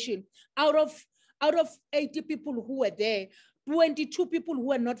the session, out of 80 people who were there, 22 people who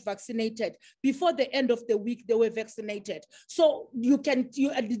were not vaccinated. Before the end of the week, they were vaccinated. So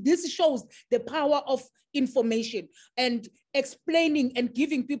this shows the power of information and explaining and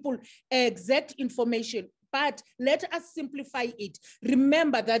giving people exact information. but let us simplify it.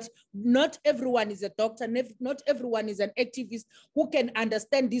 Remember that not everyone is a doctor, not everyone is an activist who can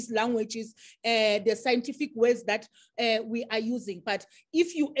understand these languages, the scientific words that we are using. But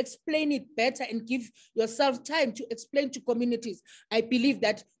if you explain it better and give yourself time to explain to communities, I believe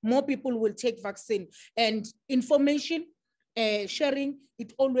that more people will take vaccine. And information sharing,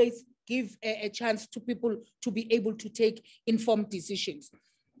 it always gives a chance to people to be able to take informed decisions.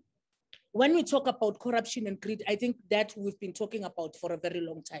 When we talk about corruption and greed, I think that we've been talking about for a very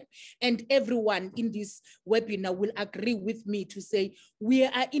long time. And everyone in this webinar will agree with me to say we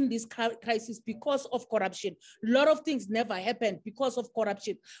are in this crisis because of corruption. A lot of things never happened because of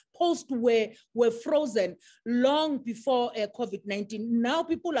corruption. Posts were frozen long before COVID-19. Now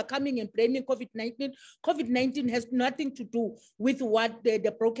people are coming and blaming COVID-19. COVID-19 has nothing to do with what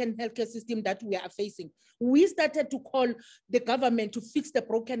the broken healthcare system that we are facing. We started to call the government to fix the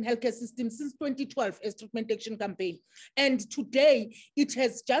broken healthcare system since 2012 as treatment action campaign. And today it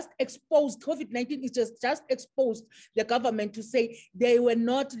has just exposed, COVID-19 it has just exposed the government to say they were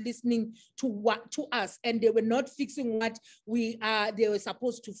not listening to us, and they were not fixing what they were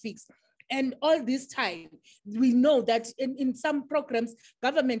supposed to fix. And all this time, we know that in some programs,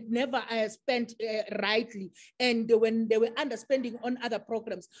 government never spent rightly. And when they were underspending on other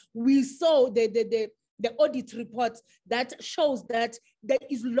programs, we saw the audit reports that shows that there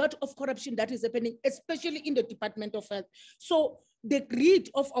is a lot of corruption that is happening, especially in the Department of Health. So the greed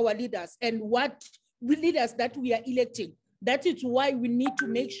of our leaders and what leaders that we are electing, that is why we need to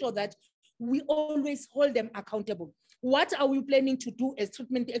make sure that we always hold them accountable. What are we planning to do as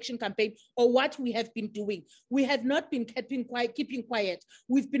treatment action campaign, or what we have been doing? We have not been keeping quiet.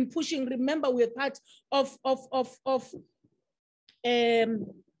 We've been pushing. Remember, we're part of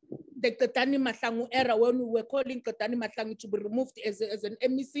the Katani Mahlangu era, when we were calling Katani Mahlangu to be removed as an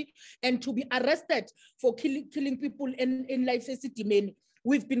MEC and to be arrested for killing people in Life City Main.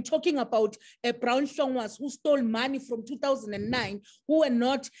 We've been talking about Brown Shongwas who stole money from 2009, who were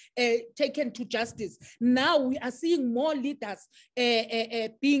not taken to justice. Now we are seeing more leaders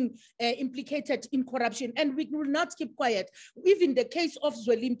being implicated in corruption, and we will not keep quiet. Even the case of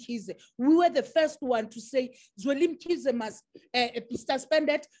Zwelim Kize, we were the first one to say Zwelim Kize must be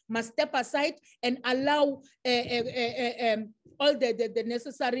suspended, must step aside and allow all the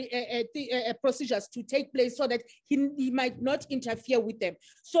necessary procedures to take place so that he might not interfere with them.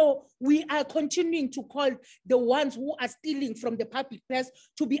 So we are continuing to call the ones who are stealing from the public purse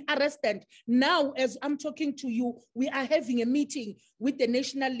to be arrested. Now, as I'm talking to you, we are having a meeting with the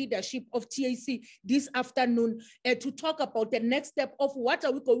national leadership of TAC this afternoon to talk about the next step of what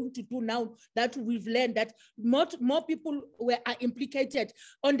are we going to do now that we've learned that more people are implicated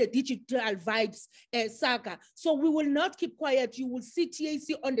on the digital vibes saga. So we will not keep quiet. You will see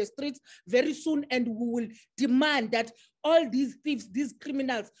TAC on the streets very soon, and we will demand that all these thieves, these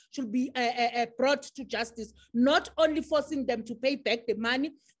criminals should be brought to justice, not only forcing them to pay back the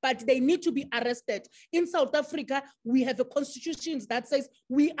money, but they need to be arrested. In South Africa, we have a constitution that says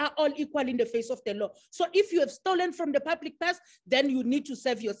we are all equal in the face of the law. So if you have stolen from the public purse, then you need to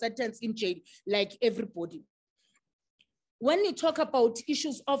serve your sentence in jail like everybody. When you talk about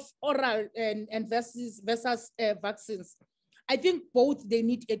issues of oral and versus vaccines, I think both they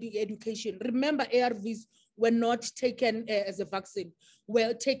need education. Remember, ARVs were not taken as a vaccine,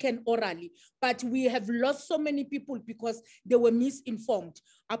 were taken orally. But we have lost so many people because they were misinformed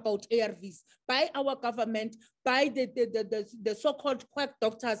about ARVs by our government, by the so-called quack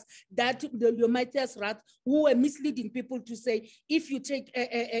doctors, that the Matthias Rath, who were misleading people to say, if you take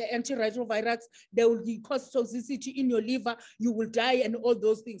antiretrovirals, there will be cause toxicity in your liver, you will die, and all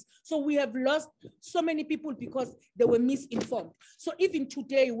those things. So we have lost so many people because they were misinformed. So even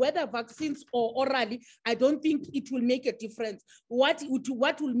today, whether vaccines or orally, I don't think it will make a difference. What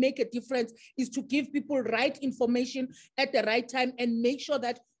will make a difference is to give people right information at the right time and make sure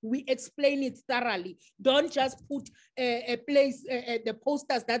that we explain it thoroughly. Don't just put the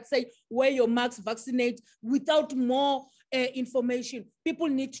posters that say, wear your masks, vaccinate, without more information. People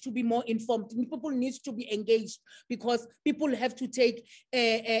need to be more informed. People need to be engaged, because people have to take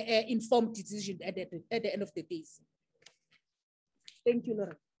informed decisions at the end of the day. Thank you,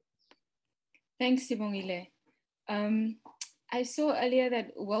 Laura. Thanks, Sibongile. I saw earlier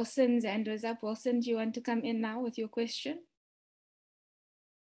that Wilson's hand was up. Wilson, do you want to come in now with your question?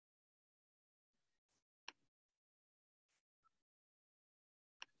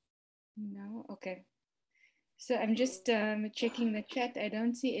 No, okay. So I'm just checking the chat. I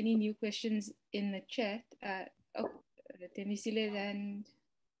don't see any new questions in the chat. Temisile hand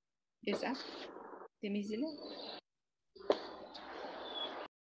is up. Temisile?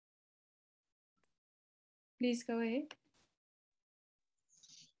 Please go ahead.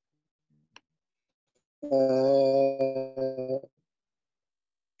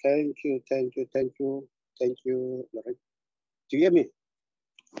 Thank you, Lauren. Do you hear me?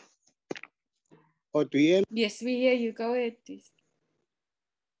 Or do you hear me? Yes, we hear you. Go ahead, please.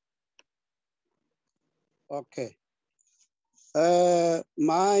 Okay.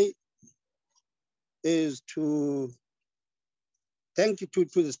 My is to thank you to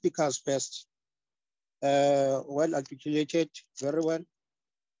the speakers first. Well articulated, very well.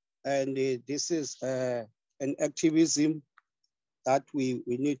 And this is an activism that we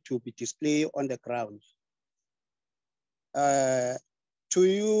need to be displayed on the ground. To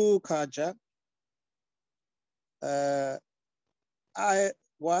you, Kajal, I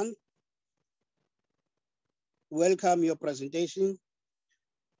welcome your presentation.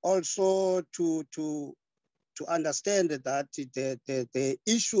 Also to understand that the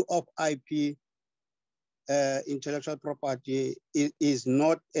issue of IP, intellectual property, is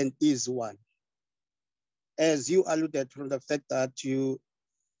not an easy one. As you alluded from the fact that you,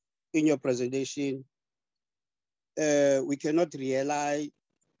 in your presentation, we cannot rely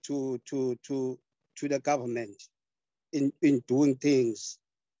to the government in doing things.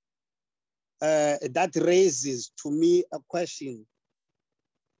 That raises to me a question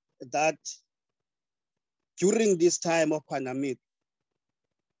that during this time of pandemic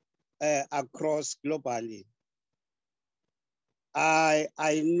across globally,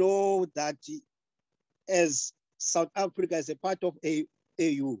 I know that as South Africa is a part of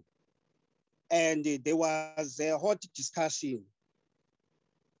AU, and there was a hot discussion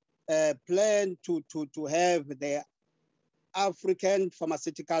planned to have the African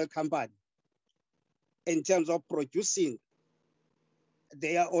pharmaceutical company in terms of producing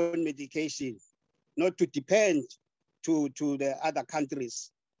their own medication, not to depend to the other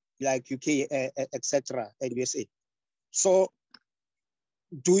countries like UK, etc., and USA. So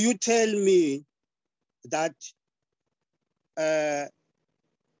do you tell me that as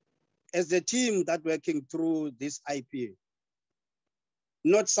the team that working through this IP,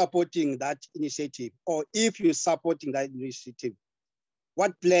 not supporting that initiative, or if you're supporting that initiative,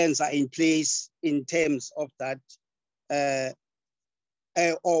 what plans are in place in terms of that,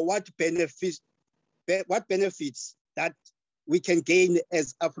 or what benefits that we can gain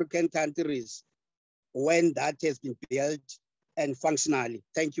as African countries when that has been built and functionally?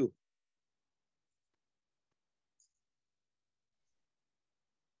 Thank you.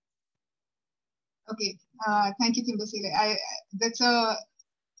 Okay, thank you, Thembisile.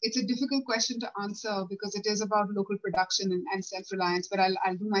 It's a difficult question to answer because it is about local production and self-reliance, but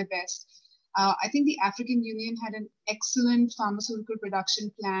I'll do my best. I think the African Union had an excellent pharmaceutical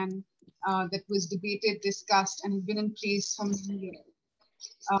production plan that was debated, discussed, and has been in place for many years.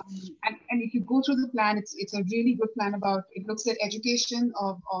 And if you go through the plan, it's a really good plan about, it looks at education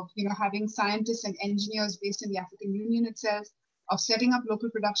of having scientists and engineers based in the African Union itself, of setting up local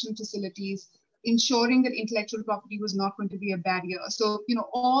production facilities, ensuring that intellectual property was not going to be a barrier. So,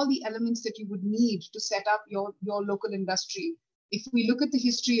 all the elements that you would need to set up your local industry. If we look at the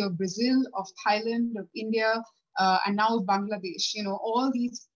history of Brazil, of Thailand, of India, and now of Bangladesh, all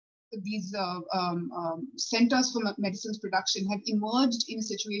these centers for medicines production have emerged in a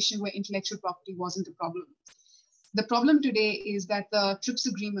situation where intellectual property wasn't a problem. The problem today is that the TRIPS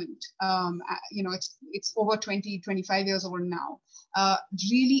agreement, it's over 20, 25 years old now,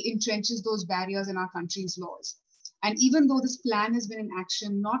 really entrenches those barriers in our country's laws. And even though this plan has been in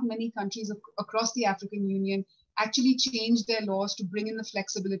action, not many countries across the African Union actually changed their laws to bring in the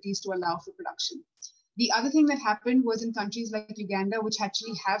flexibilities to allow for production. The other thing that happened was in countries like Uganda, which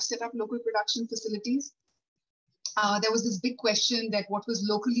actually have set up local production facilities, there was this big question that what was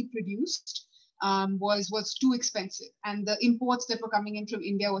locally produced was too expensive, and the imports that were coming in from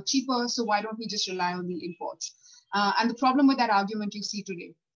India were cheaper, so why don't we just rely on the imports? And the problem with that argument you see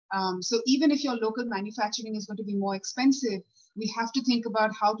today. So even if your local manufacturing is going to be more expensive, we have to think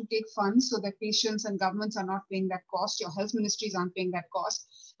about how to take funds so that patients and governments are not paying that cost, your health ministries aren't paying that cost.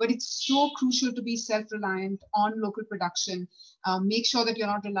 But it's so crucial to be self-reliant on local production. Make sure that you're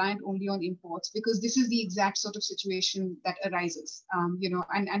not reliant only on imports, because this is the exact sort of situation that arises. And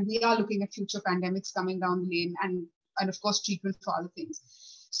we are looking at future pandemics coming down the lane, and of course treatment for other things.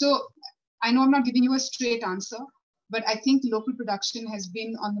 So I know I'm not giving you a straight answer, but I think local production has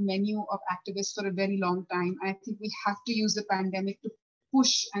been on the menu of activists for a very long time. And I think we have to use the pandemic to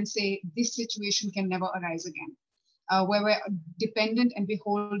push and say this situation can never arise again, where we're dependent and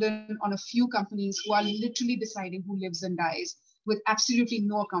beholden on a few companies who are literally deciding who lives and dies with absolutely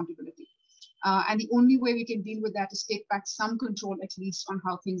no accountability. And the only way we can deal with that is take back some control, at least, on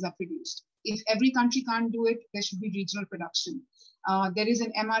how things are produced. If every country can't do it, there should be regional production. There is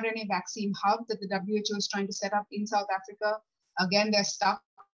an mRNA vaccine hub that the WHO is trying to set up in South Africa. Again, they're stuck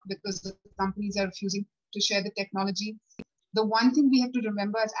because the companies are refusing to share the technology. The one thing we have to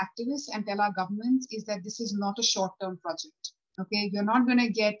remember as activists and tell our governments is that this is not a short-term project. Okay, you're not going to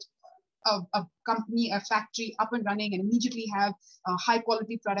get a company, a factory up and running and immediately have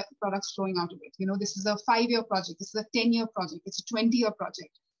high-quality products flowing out of it. You know, this is a 5-year project. This is a 10-year project. It's a 20-year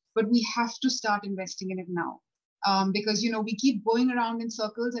project. But we have to start investing in it now. Because, you know, we keep going around in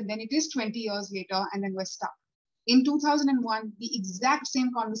circles and then it is 20 years later and then we're stuck. In 2001, the exact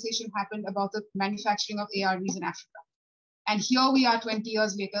same conversation happened about the manufacturing of ARVs in Africa. And here we are 20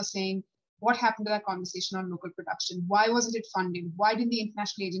 years later saying, what happened to that conversation on local production? Why wasn't it funded? Why didn't the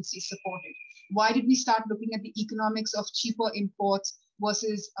international agencies support it? Why did we start looking at the economics of cheaper imports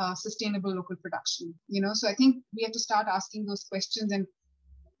versus sustainable local production? You know, so I think we have to start asking those questions. And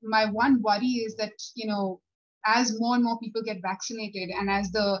my one worry is that, you know, as more and more people get vaccinated and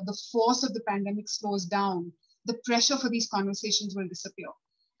as the force of the pandemic slows down, the pressure for these conversations will disappear.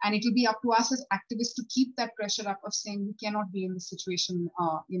 And it will be up to us as activists to keep that pressure up of saying we cannot be in this situation,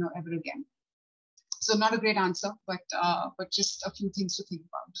 you know, ever again. So not a great answer, but just a few things to think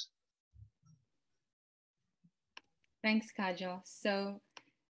about. Thanks, Kajal. So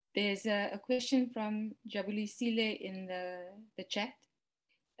there's a question from Tshabalala in the chat.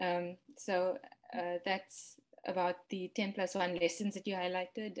 That's about the 10+1 lessons that you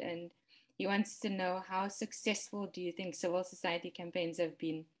highlighted, and he wants to know how successful do you think civil society campaigns have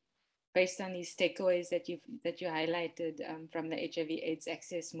been based on these takeaways that you highlighted from the HIV/AIDS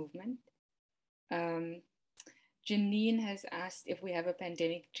access movement. Janine has asked if we have a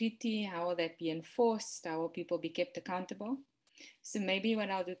pandemic treaty, how will that be enforced? How will people be kept accountable? So maybe what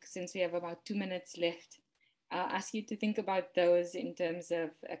I'll do, since we have about 2 minutes left, I'll ask you to think about those in terms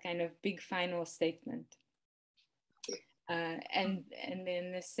of a kind of big final statement. And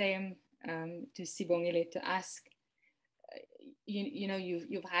then the same to Sibongile to ask, you know,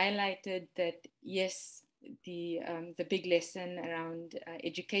 you've highlighted that, yes, the big lesson around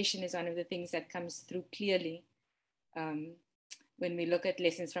education is one of the things that comes through clearly when we look at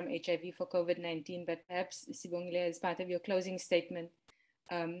lessons from HIV for COVID-19, but perhaps Sibongile, as part of your closing statement,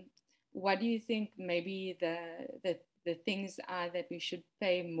 what do you think maybe the things are that we should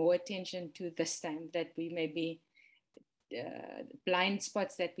pay more attention to this time, that we maybe blind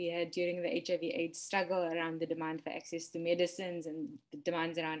spots that we had during the HIV/AIDS struggle around the demand for access to medicines and the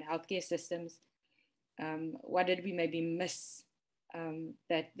demands around healthcare systems? What did we maybe miss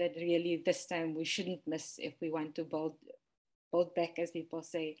that really this time we shouldn't miss if we want to build back, as people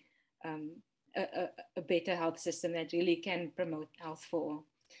say, a better health system that really can promote health for all?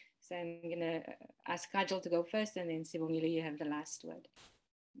 So I'm going to ask Kajal to go first, and then Sibongile, you have the last word.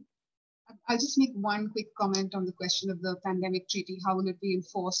 I'll just make one quick comment on the question of the pandemic treaty. How will it be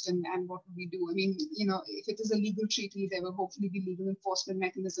enforced and what will we do? I mean, you know, if it is a legal treaty, there will hopefully be legal enforcement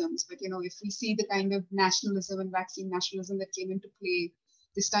mechanisms. But, you know, if we see the kind of nationalism and vaccine nationalism that came into play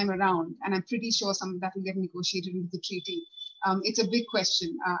this time around, and I'm pretty sure some of that will get negotiated into the treaty, it's a big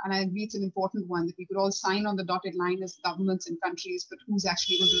question. And I agree it's an important one that we could all sign on the dotted line as governments and countries, but who's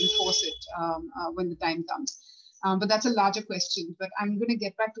actually going to enforce it when the time comes? But that's a larger question. But I'm going to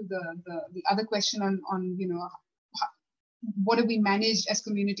get back to the other question on you know, what have we managed as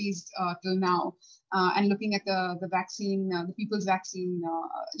communities till now, and looking at the vaccine, the people's vaccine.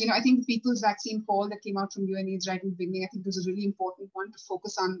 You know, I think the people's vaccine call that came out from UNAIDS right in the beginning, I think was a really important one to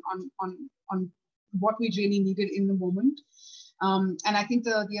focus on what we really needed in the moment. And I think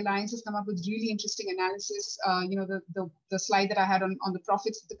the Alliance has come up with really interesting analysis. You know, the slide that I had on the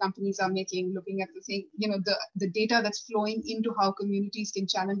profits that the companies are making, looking at the thing, you know, the data that's flowing into how communities can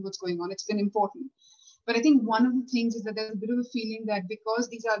challenge what's going on. It's been important. But I think one of the things is that there's a bit of a feeling that because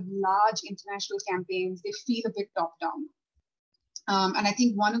these are large international campaigns, they feel a bit top-down. And I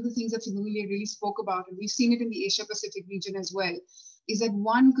think one of the things that Sibongile really spoke about, and we've seen it in the Asia Pacific region as well, is that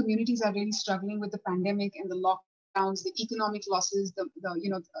one, communities are really struggling with the pandemic and the lockdowns, the economic losses, the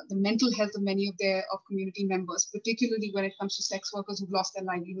mental health of many of their community members, particularly when it comes to sex workers who've lost their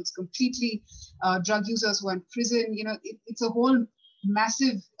livelihoods completely, drug users who are in prison. You know, it's a whole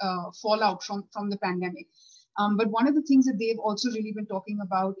massive fallout from the pandemic. But one of the things that they've also really been talking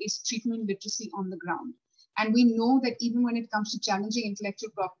about is treatment literacy on the ground. And we know that even when it comes to challenging intellectual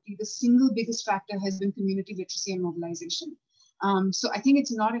property, the single biggest factor has been community literacy and mobilization. So I think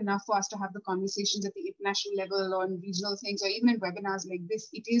it's not enough for us to have the conversations at the international level or in regional things or even in webinars like this.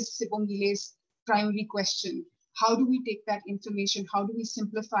 It is Sibongile's primary question. how do we take that information? How do we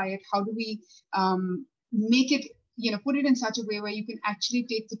simplify it? How do we make it, put it in such a way where you can actually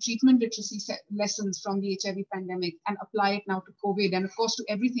take the treatment literacy lessons from the HIV pandemic and apply it now to COVID and of course to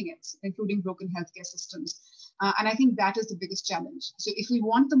everything else, including broken healthcare systems. And I think that is the biggest challenge. So if we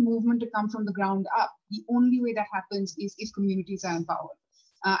want the movement to come from the ground up, the only way that happens is if communities are empowered.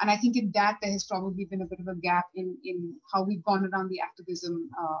 And I think in that there has probably been a bit of a gap in how we've gone around the activism,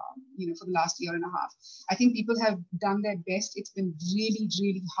 for the last year and a half. I think people have done their best. It's been really,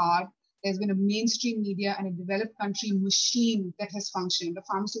 really hard. There's been a mainstream media and a developed country machine that has functioned, a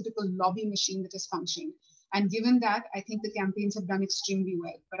pharmaceutical lobby machine that has functioned. And given that, I think the campaigns have done extremely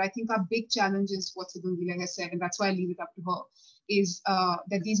well. But I think our big challenge is what Sibongile has said, and that's why I leave it up to her, is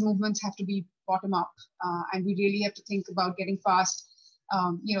that these movements have to be bottom up. And we really have to think about getting past,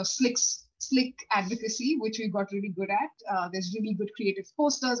 slick advocacy, which we got really good at. There's really good creative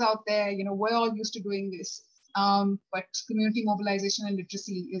posters out there. We're all used to doing this. But community mobilization and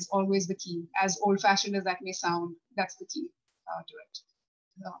literacy is always the key. As old-fashioned as that may sound, that's the key to it.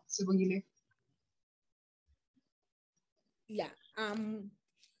 Sibongile. Yeah,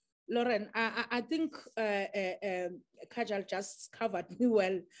 Lauren, I think Kajal just covered me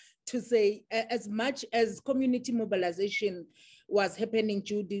well to say, as much as community mobilization was happening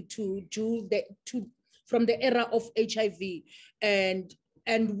from the era of HIV, and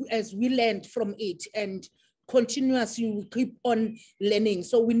as we learned from it, and continuously we keep on learning.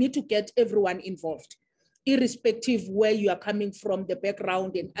 So we need to get everyone involved, irrespective where you are coming from, the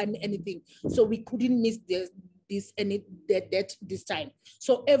background and anything. So we couldn't miss this time.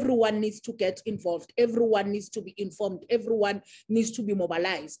 So everyone needs to get involved. Everyone needs to be informed. Everyone needs to be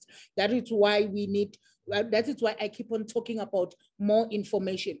mobilized. That is why that is why I keep on talking about more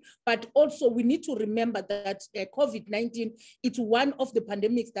information. But also we need to remember that COVID-19, it's one of the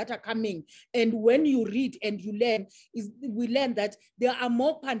pandemics that are coming. And when you read and you learn, we learn that there are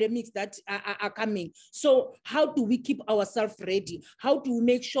more pandemics that are coming. So how do we keep ourselves ready? How do we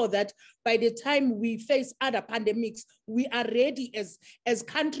make sure that by the time we face other pandemics, we are ready as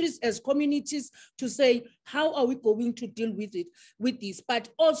countries, as communities, to say, how are we going to deal with this? But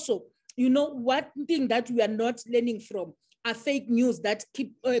also, one thing that we are not learning from are fake news that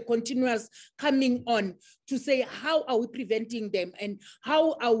keep continuous coming on, to say, how are we preventing them, and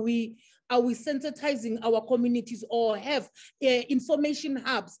how are we sensitizing our communities, or have information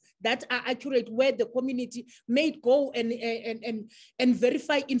hubs that are accurate, where the community may go and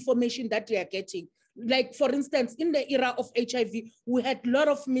verify information that they are getting. Like, for instance, in the era of HIV, we had a lot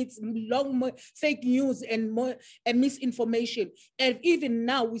of fake news and misinformation. And even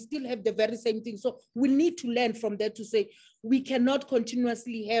now, we still have the very same thing. So we need to learn from that, to say, we cannot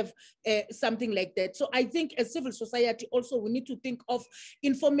continuously have something like that. So I think as civil society also, we need to think of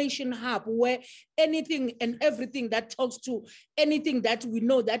information hub, where anything and everything that talks to anything that we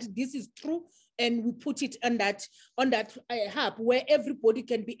know that this is true, and we put it on that hub, where everybody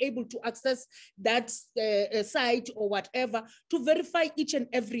can be able to access that site or whatever, to verify each and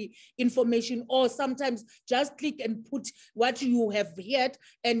every information, or sometimes just click and put what you have heard,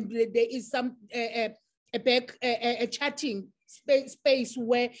 and there is some a chatting space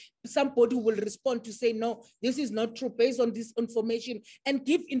where somebody will respond to say, no, this is not true, based on this information, and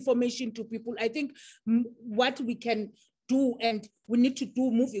give information to people. I think what we can do, and we need to do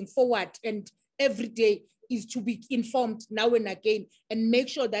moving forward and every day, is to be informed now and again, and make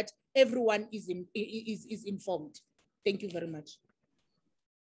sure that everyone is informed. Thank you very much.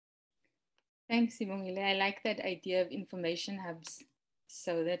 Thanks, Sibongile. I like that idea of information hubs,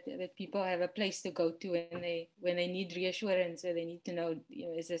 so that people have a place to go to when they need reassurance, or they need to know,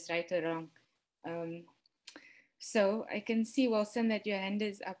 is this right or wrong? So I can see, Wilson, that your hand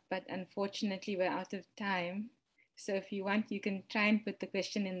is up, but unfortunately we're out of time. So if you want, you can try and put the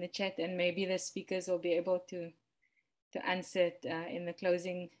question in the chat, and maybe the speakers will be able to answer it in the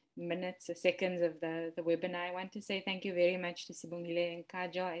closing minutes or seconds of the webinar. I want to say thank you very much to Sibongile and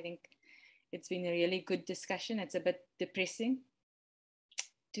Kajal. I think it's been a really good discussion. It's a bit depressing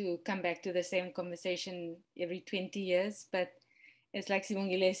to come back to the same conversation every 20 years, but it's like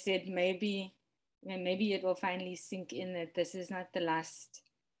Sibongile said, maybe it will finally sink in that this is not the last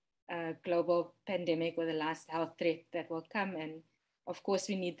global pandemic or the last health threat that will come. And of course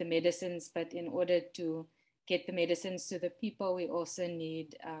we need the medicines, but in order to get the medicines to the people, we also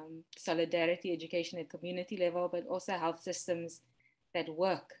need solidarity, education at community level, but also health systems that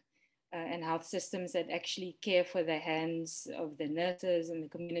work, and health systems that actually care for the hands of the nurses and the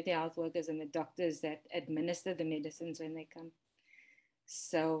community health workers and the doctors that administer the medicines when they come.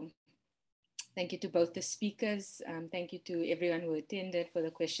 So thank you to both the speakers. Thank you to everyone who attended, for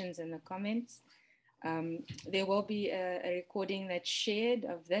the questions and the comments. There will be a recording that's shared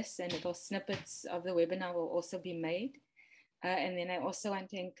of this, and little snippets of the webinar will also be made. And then I also want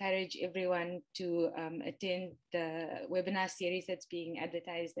to encourage everyone to attend the webinar series that's being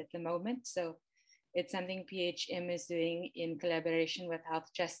advertised at the moment. So it's something PHM is doing in collaboration with Health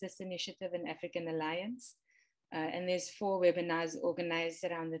Justice Initiative and African Alliance. And there's 4 webinars organized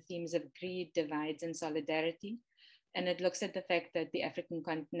around the themes of greed, divides, and solidarity. And it looks at the fact that the African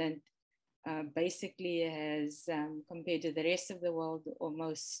continent basically has, compared to the rest of the world,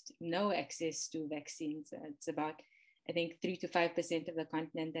 almost no access to vaccines. It's about, I think, 3 to 5% of the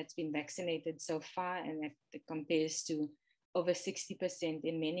continent that's been vaccinated so far, and that compares to over 60%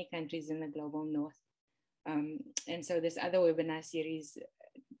 in many countries in the global north. And so this other webinar series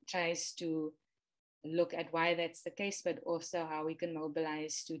tries to look at why that's the case, but also how we can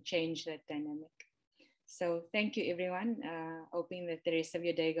mobilize to change that dynamic. So thank you, everyone. Hoping that the rest of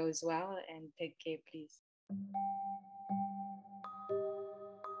your day goes well, and take care, please.